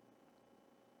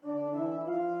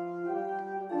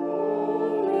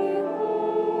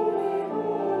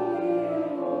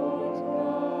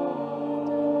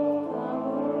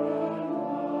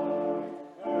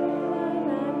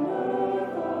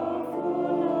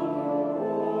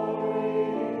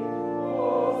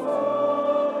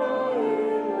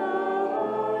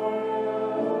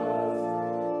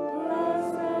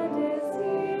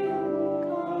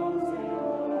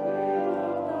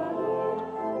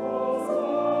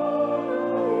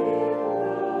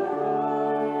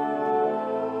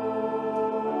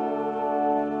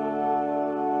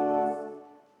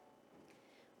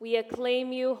 We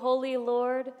acclaim you, Holy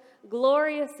Lord,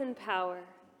 glorious in power.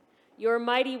 Your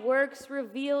mighty works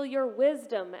reveal your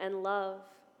wisdom and love.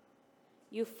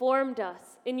 You formed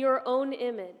us in your own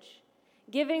image,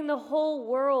 giving the whole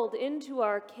world into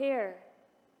our care,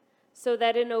 so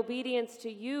that in obedience to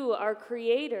you, our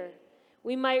Creator,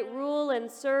 we might rule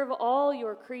and serve all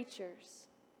your creatures.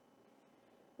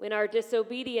 When our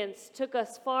disobedience took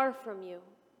us far from you,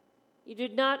 you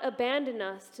did not abandon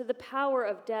us to the power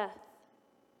of death.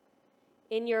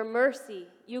 In your mercy,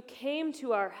 you came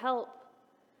to our help,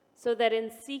 so that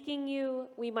in seeking you,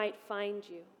 we might find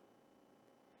you.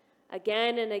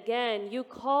 Again and again, you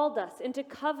called us into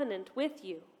covenant with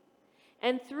you,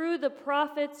 and through the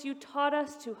prophets, you taught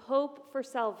us to hope for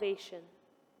salvation.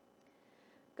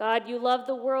 God, you love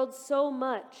the world so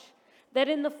much that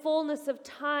in the fullness of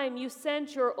time, you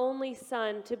sent your only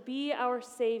Son to be our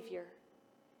Savior.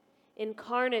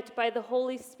 Incarnate by the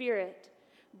Holy Spirit,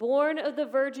 born of the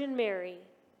Virgin Mary,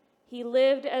 he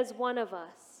lived as one of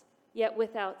us, yet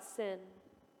without sin.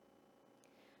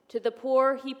 To the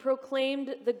poor, he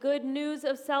proclaimed the good news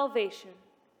of salvation.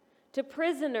 To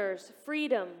prisoners,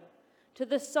 freedom. To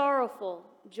the sorrowful,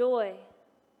 joy.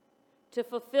 To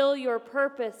fulfill your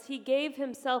purpose, he gave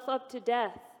himself up to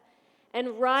death,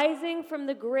 and rising from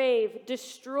the grave,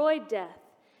 destroyed death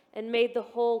and made the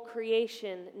whole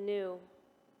creation new.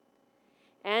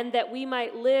 And that we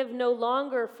might live no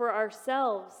longer for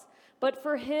ourselves, but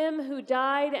for him who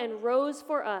died and rose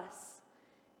for us,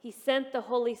 he sent the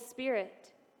Holy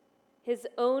Spirit, his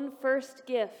own first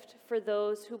gift for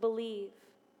those who believe,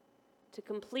 to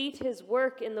complete his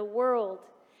work in the world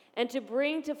and to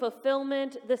bring to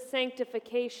fulfillment the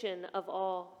sanctification of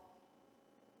all.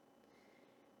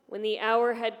 When the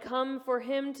hour had come for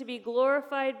him to be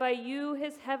glorified by you,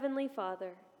 his heavenly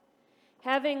Father,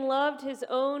 having loved his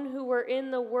own who were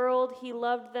in the world, he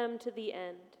loved them to the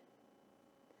end.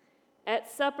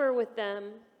 At supper with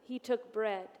them, he took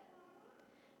bread,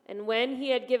 and when he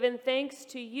had given thanks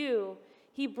to you,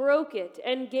 he broke it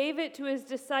and gave it to his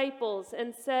disciples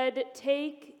and said,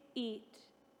 "Take, eat.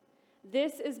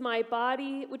 This is my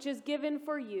body, which is given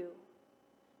for you.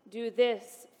 Do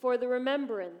this for the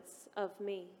remembrance of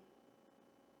me."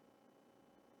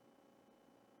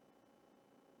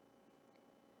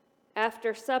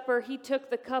 After supper, he took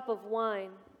the cup of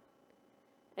wine,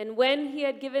 and when he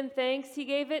had given thanks, he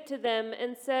gave it to them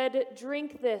and said,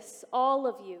 "Drink this, all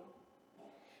of you.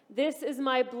 This is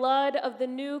my blood of the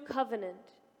new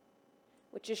covenant,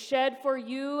 which is shed for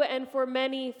you and for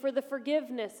many for the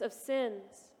forgiveness of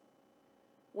sins.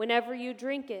 Whenever you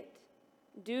drink it,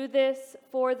 Do this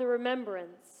for the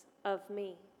remembrance of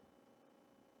me.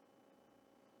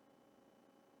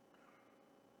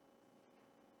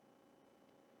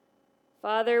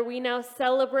 Father, we now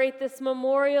celebrate this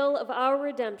memorial of our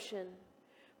redemption,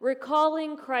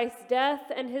 recalling Christ's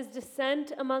death and his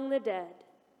descent among the dead,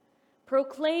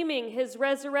 proclaiming his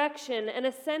resurrection and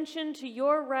ascension to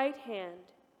your right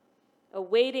hand,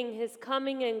 awaiting his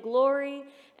coming in glory,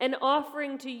 and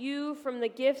offering to you from the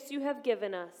gifts you have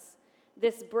given us,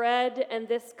 this bread and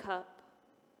this cup.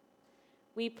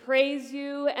 We praise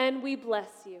you and we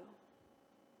bless you.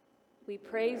 We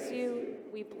praise you,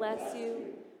 we bless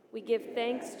you, we give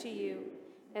thanks to you,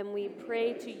 and we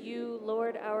pray to you,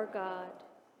 Lord our God.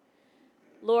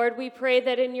 Lord, we pray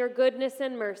that in your goodness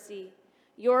and mercy,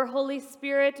 your Holy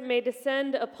Spirit may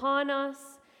descend upon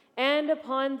us and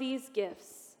upon these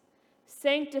gifts,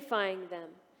 sanctifying them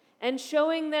and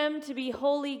showing them to be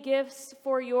holy gifts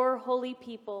for your holy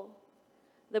people,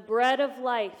 the bread of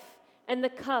life and the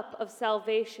cup of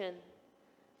salvation,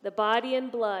 the body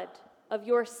and blood of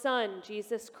your Son,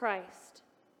 Jesus Christ.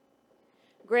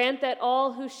 Grant that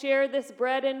all who share this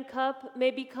bread and cup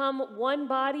may become one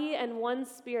body and one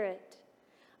spirit,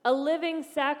 a living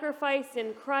sacrifice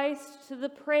in Christ to the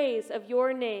praise of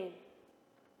your name.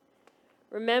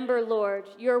 Remember, Lord,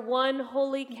 your one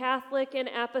holy Catholic and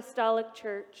Apostolic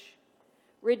Church,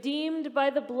 redeemed by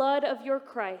the blood of your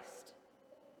Christ.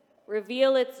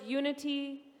 Reveal its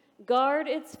unity, guard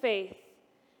its faith,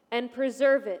 and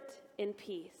preserve it in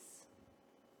peace.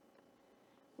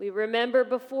 We remember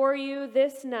before you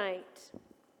this night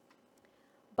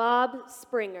Bob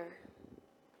Springer,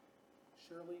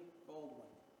 Shirley Baldwin,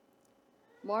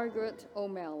 Margaret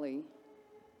O'Malley,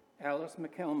 Alice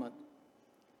McCalmont,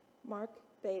 Mark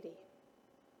Beatty,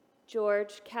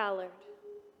 George Callard,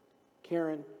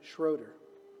 Karen Schroeder,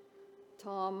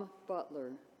 Tom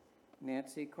Butler,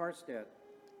 Nancy Karstedt,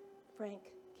 Frank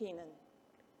Keenan,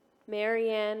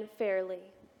 Marianne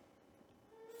Fairley,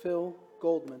 Phil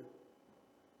Goldman,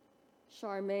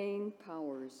 Charmaine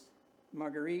Powers,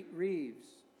 Marguerite Reeves,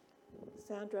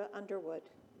 Sandra Underwood,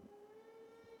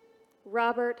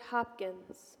 Robert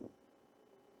Hopkins,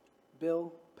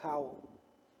 Bill Powell,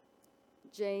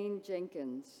 Jane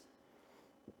Jenkins,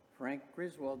 Frank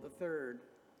Griswold III,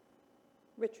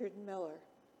 Richard Miller,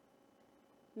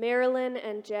 Marilyn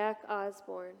and Jack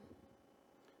Osborne,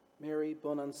 Mary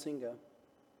Bonansinga,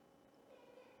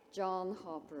 John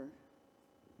Hopper,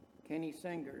 Kenny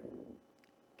Sanger,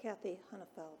 Kathy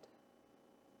Hunnefeld,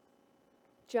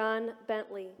 John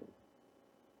Bentley,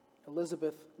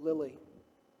 Elizabeth Lilly,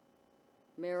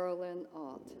 Marilyn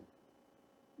Ott,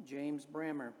 James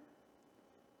Brammer,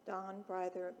 Don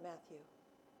Bryther Matthew,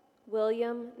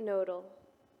 William Nodal,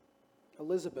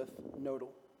 Elizabeth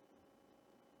Nodal,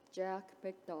 Jack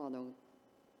McDonald,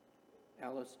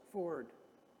 Alice Ford,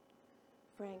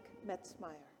 Frank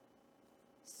Metzmeyer,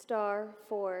 Star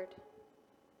Ford,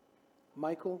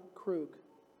 Michael Krug,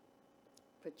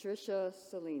 Patricia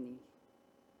Cellini,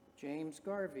 James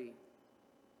Garvey,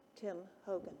 Tim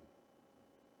Hogan,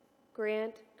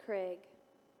 Grant Craig,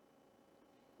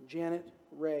 Janet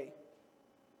Ray,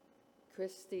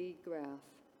 Christy Graff,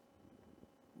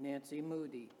 Nancy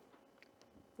Moody,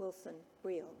 Wilson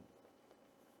Briel,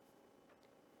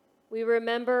 We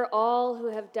remember all who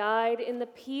have died in the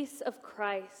peace of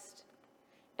Christ,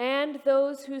 and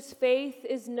those whose faith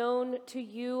is known to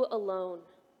you alone.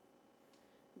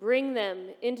 Bring them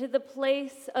into the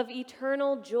place of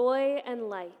eternal joy and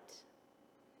light,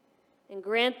 and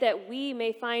grant that we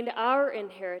may find our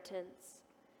inheritance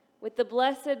with the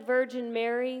Blessed Virgin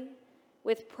Mary,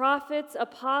 with prophets,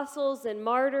 apostles, and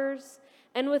martyrs,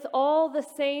 and with all the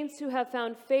saints who have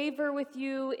found favor with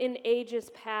you in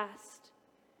ages past.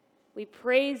 We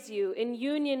praise you in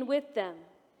union with them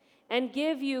and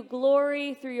give you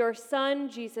glory through your Son,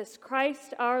 Jesus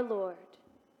Christ our Lord.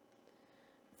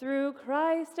 Through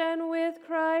Christ and with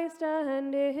Christ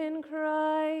and in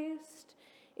Christ,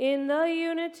 in the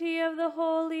unity of the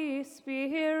Holy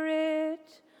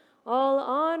Spirit, all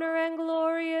honor and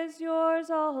glory is yours,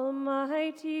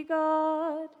 Almighty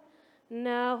God,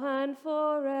 now and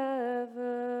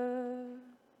forever.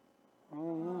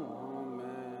 Amen.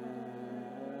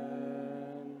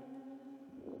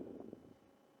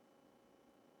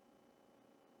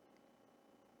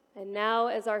 And now,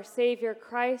 as our Savior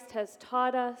Christ has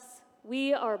taught us,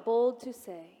 we are bold to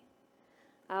say,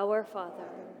 Our Father,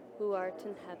 who art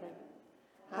in heaven,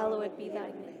 hallowed be thy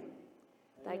name.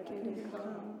 Thy kingdom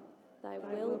come, thy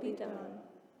will be done,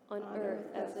 on earth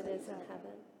as it is in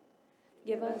heaven.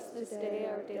 Give us this day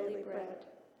our daily bread,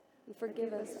 and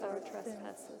forgive us our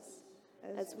trespasses,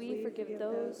 as we forgive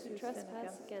those who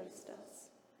trespass against us.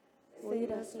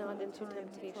 Lead us not into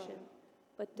temptation,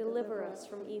 but deliver us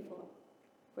from evil.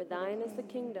 For thine is the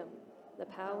kingdom, the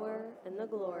power, and the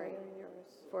glory,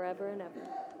 forever and ever.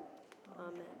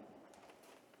 Amen.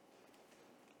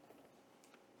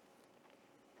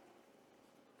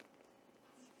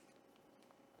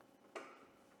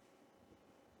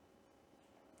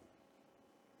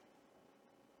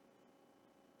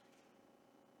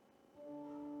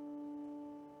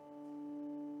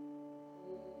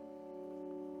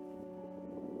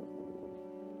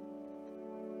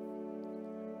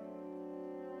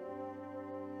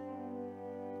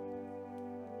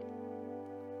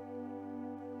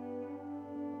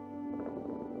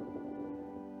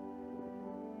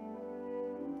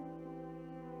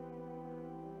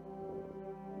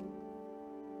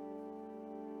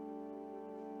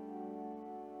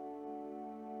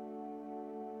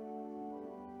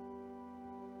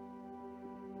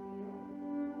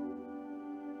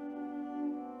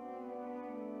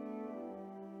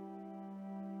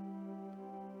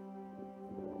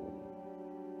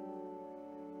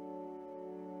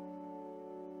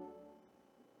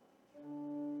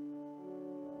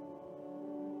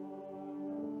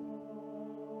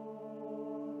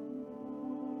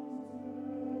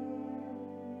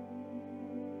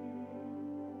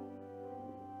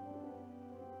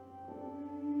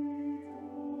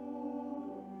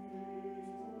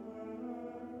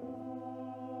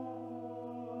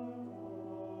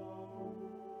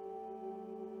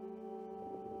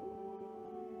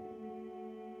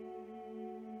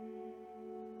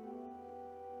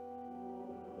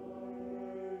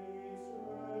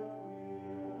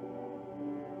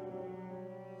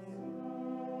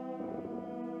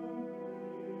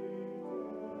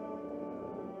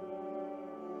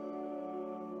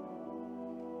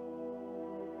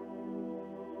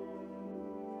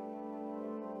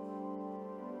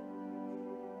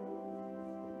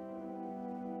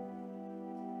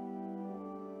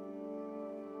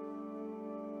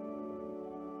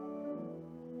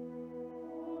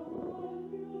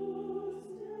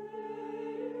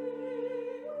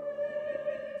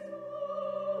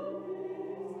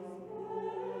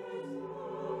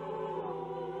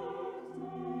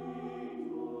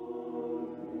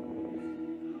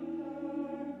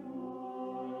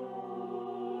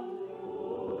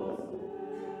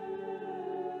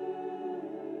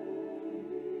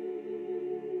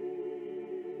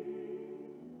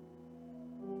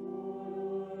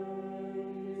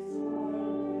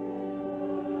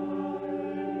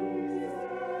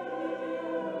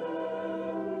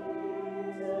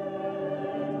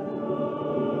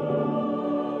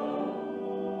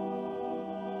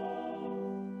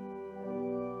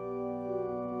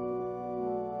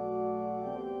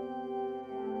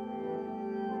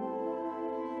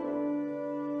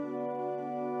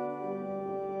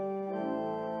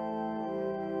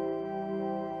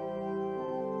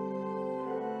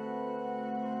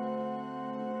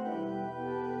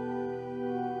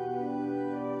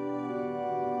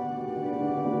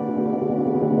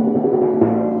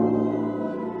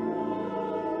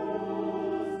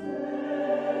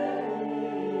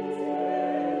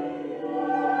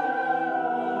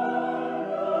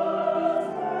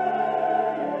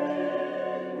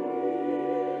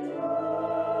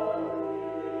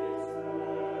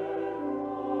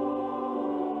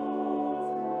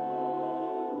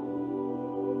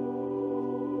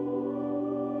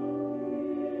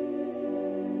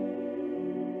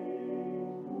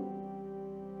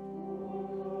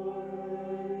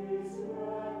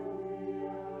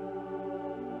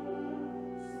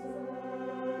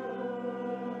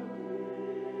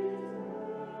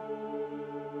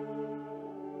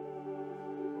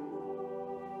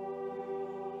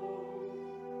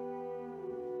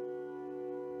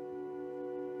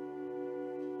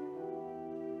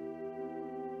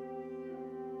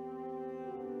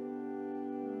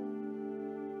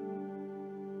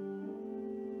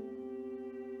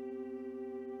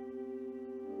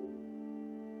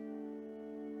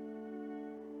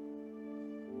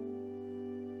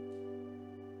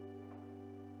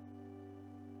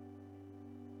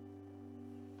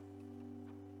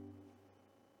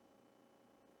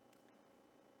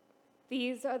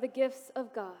 These are the gifts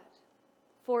of God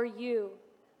for you,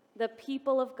 the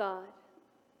people of God.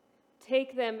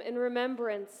 Take them in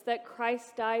remembrance that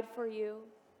Christ died for you,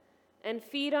 and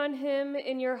feed on him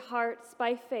in your hearts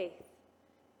by faith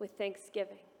with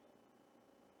thanksgiving.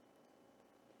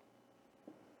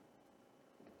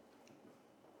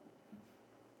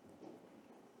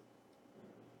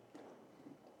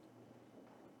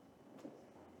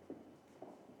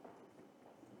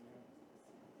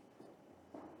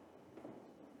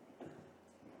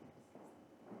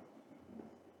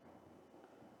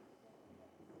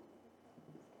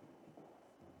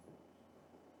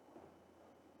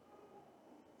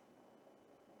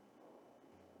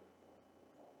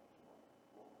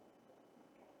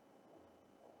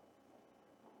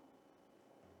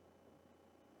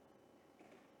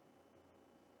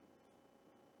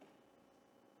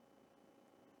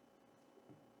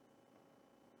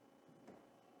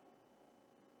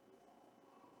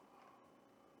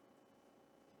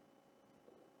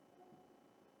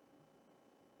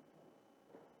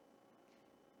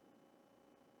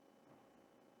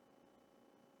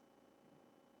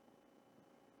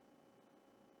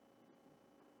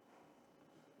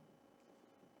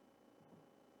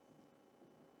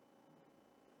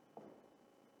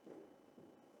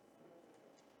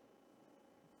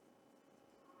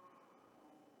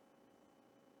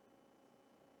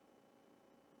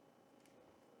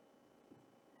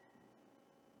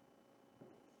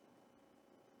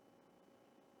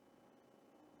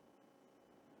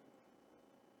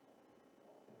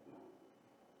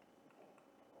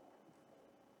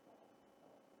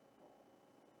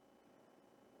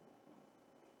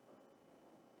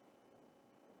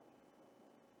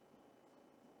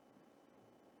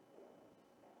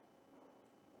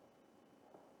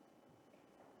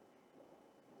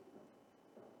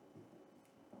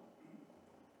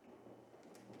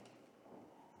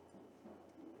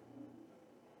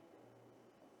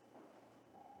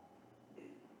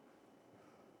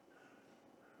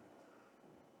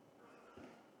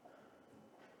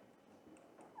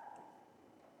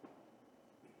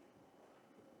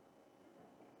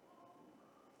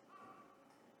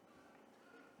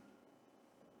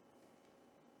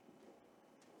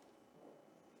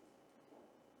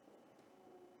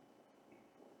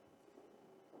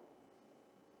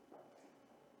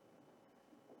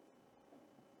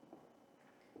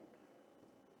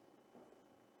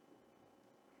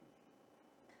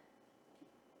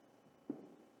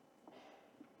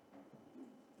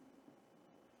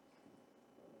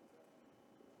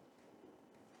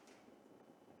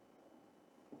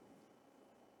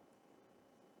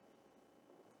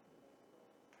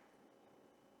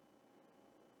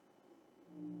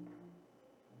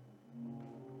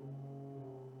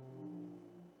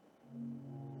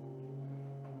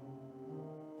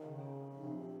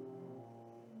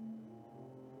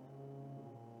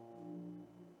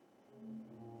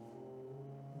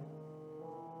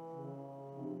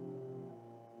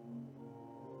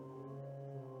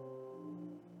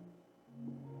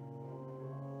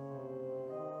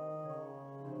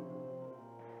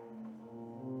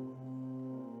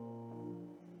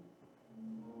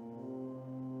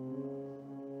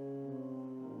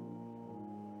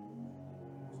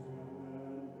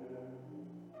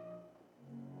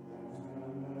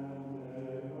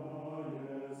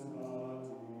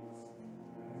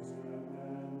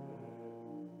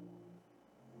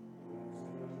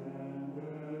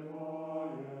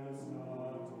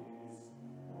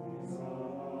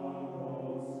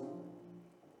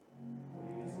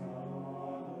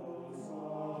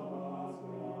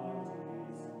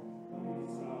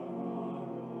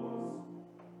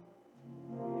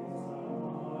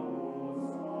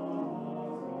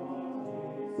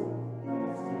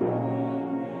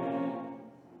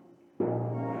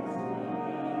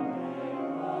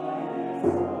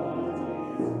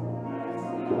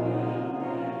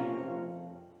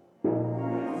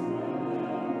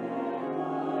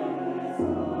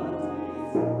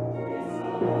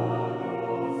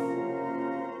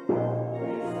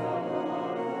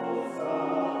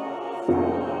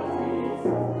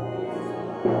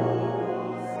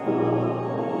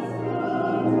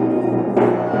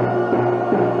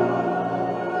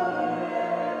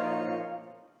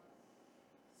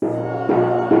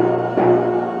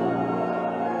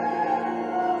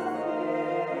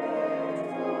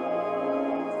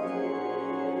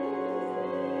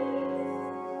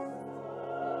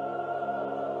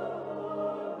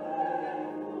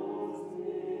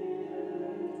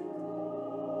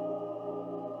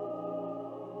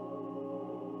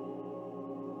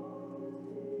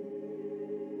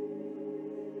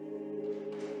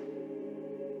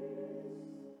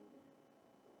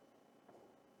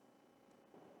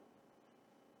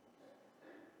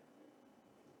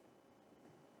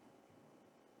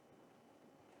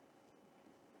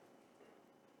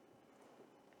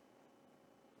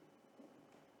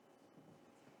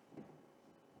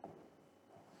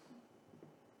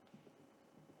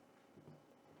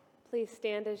 Please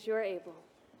stand as you're able.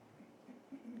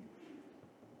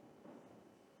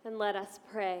 And let us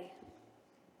pray.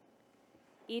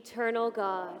 Eternal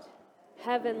God,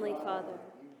 Heavenly Father,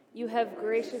 you have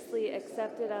graciously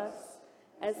accepted us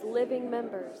as living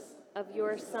members of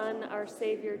your Son, our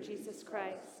Savior, Jesus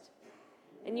Christ,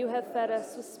 and you have fed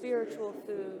us with spiritual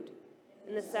food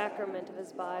in the sacrament of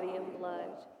his body and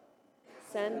blood.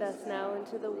 Send us now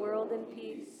into the world in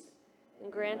peace, and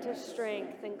grant us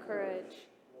strength and courage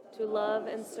to love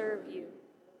and serve you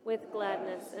with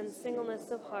gladness and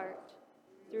singleness of heart,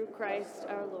 through Christ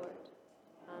our Lord.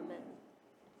 Amen.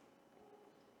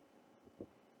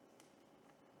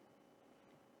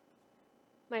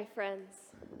 My friends,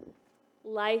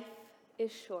 life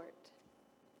is short,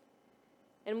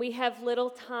 and we have little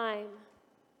time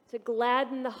to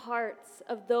gladden the hearts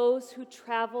of those who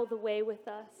travel the way with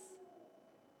us.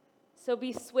 So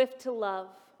be swift to love,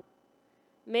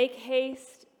 make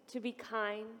haste to be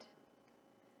kind,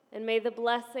 and may the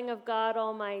blessing of God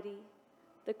Almighty,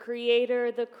 the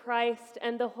Creator, the Christ,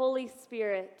 and the Holy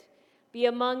Spirit be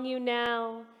among you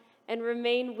now and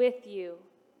remain with you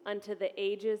unto the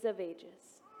ages of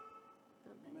ages.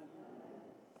 Amen.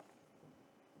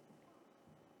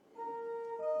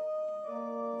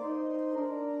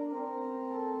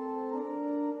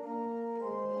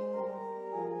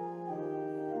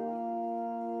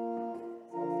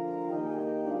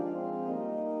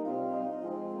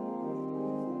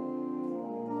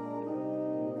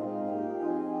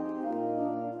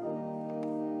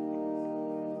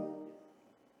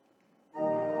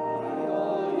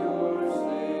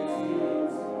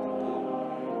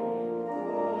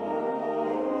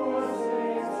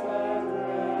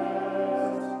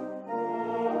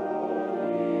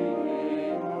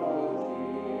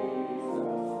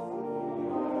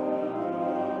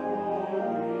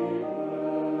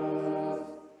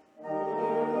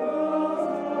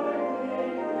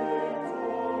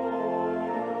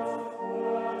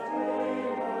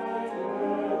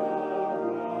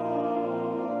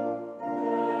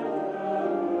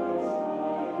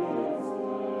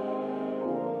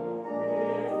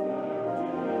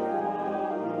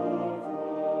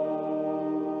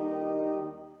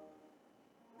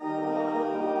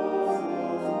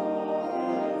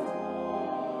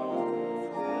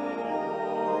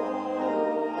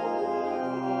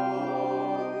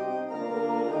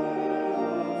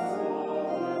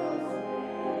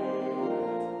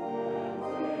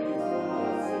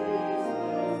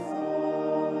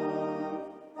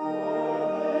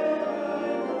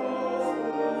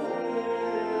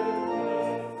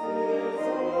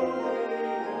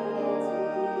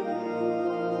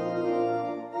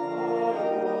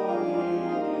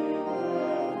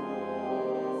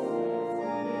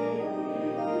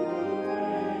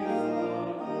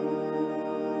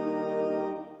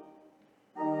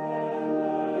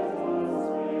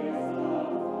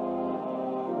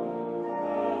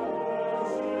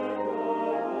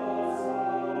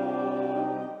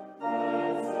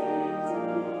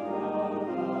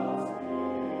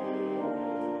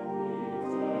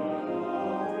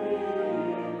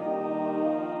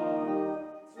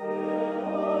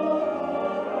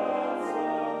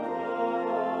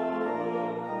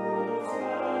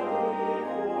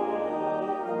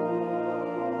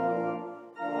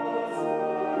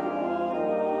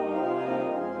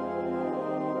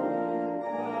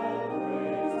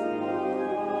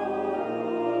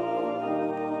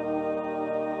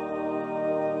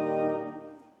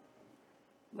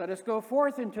 Let us go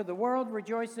forth into the world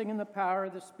rejoicing in the power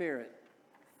of the Spirit.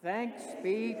 Thanks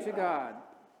be to God.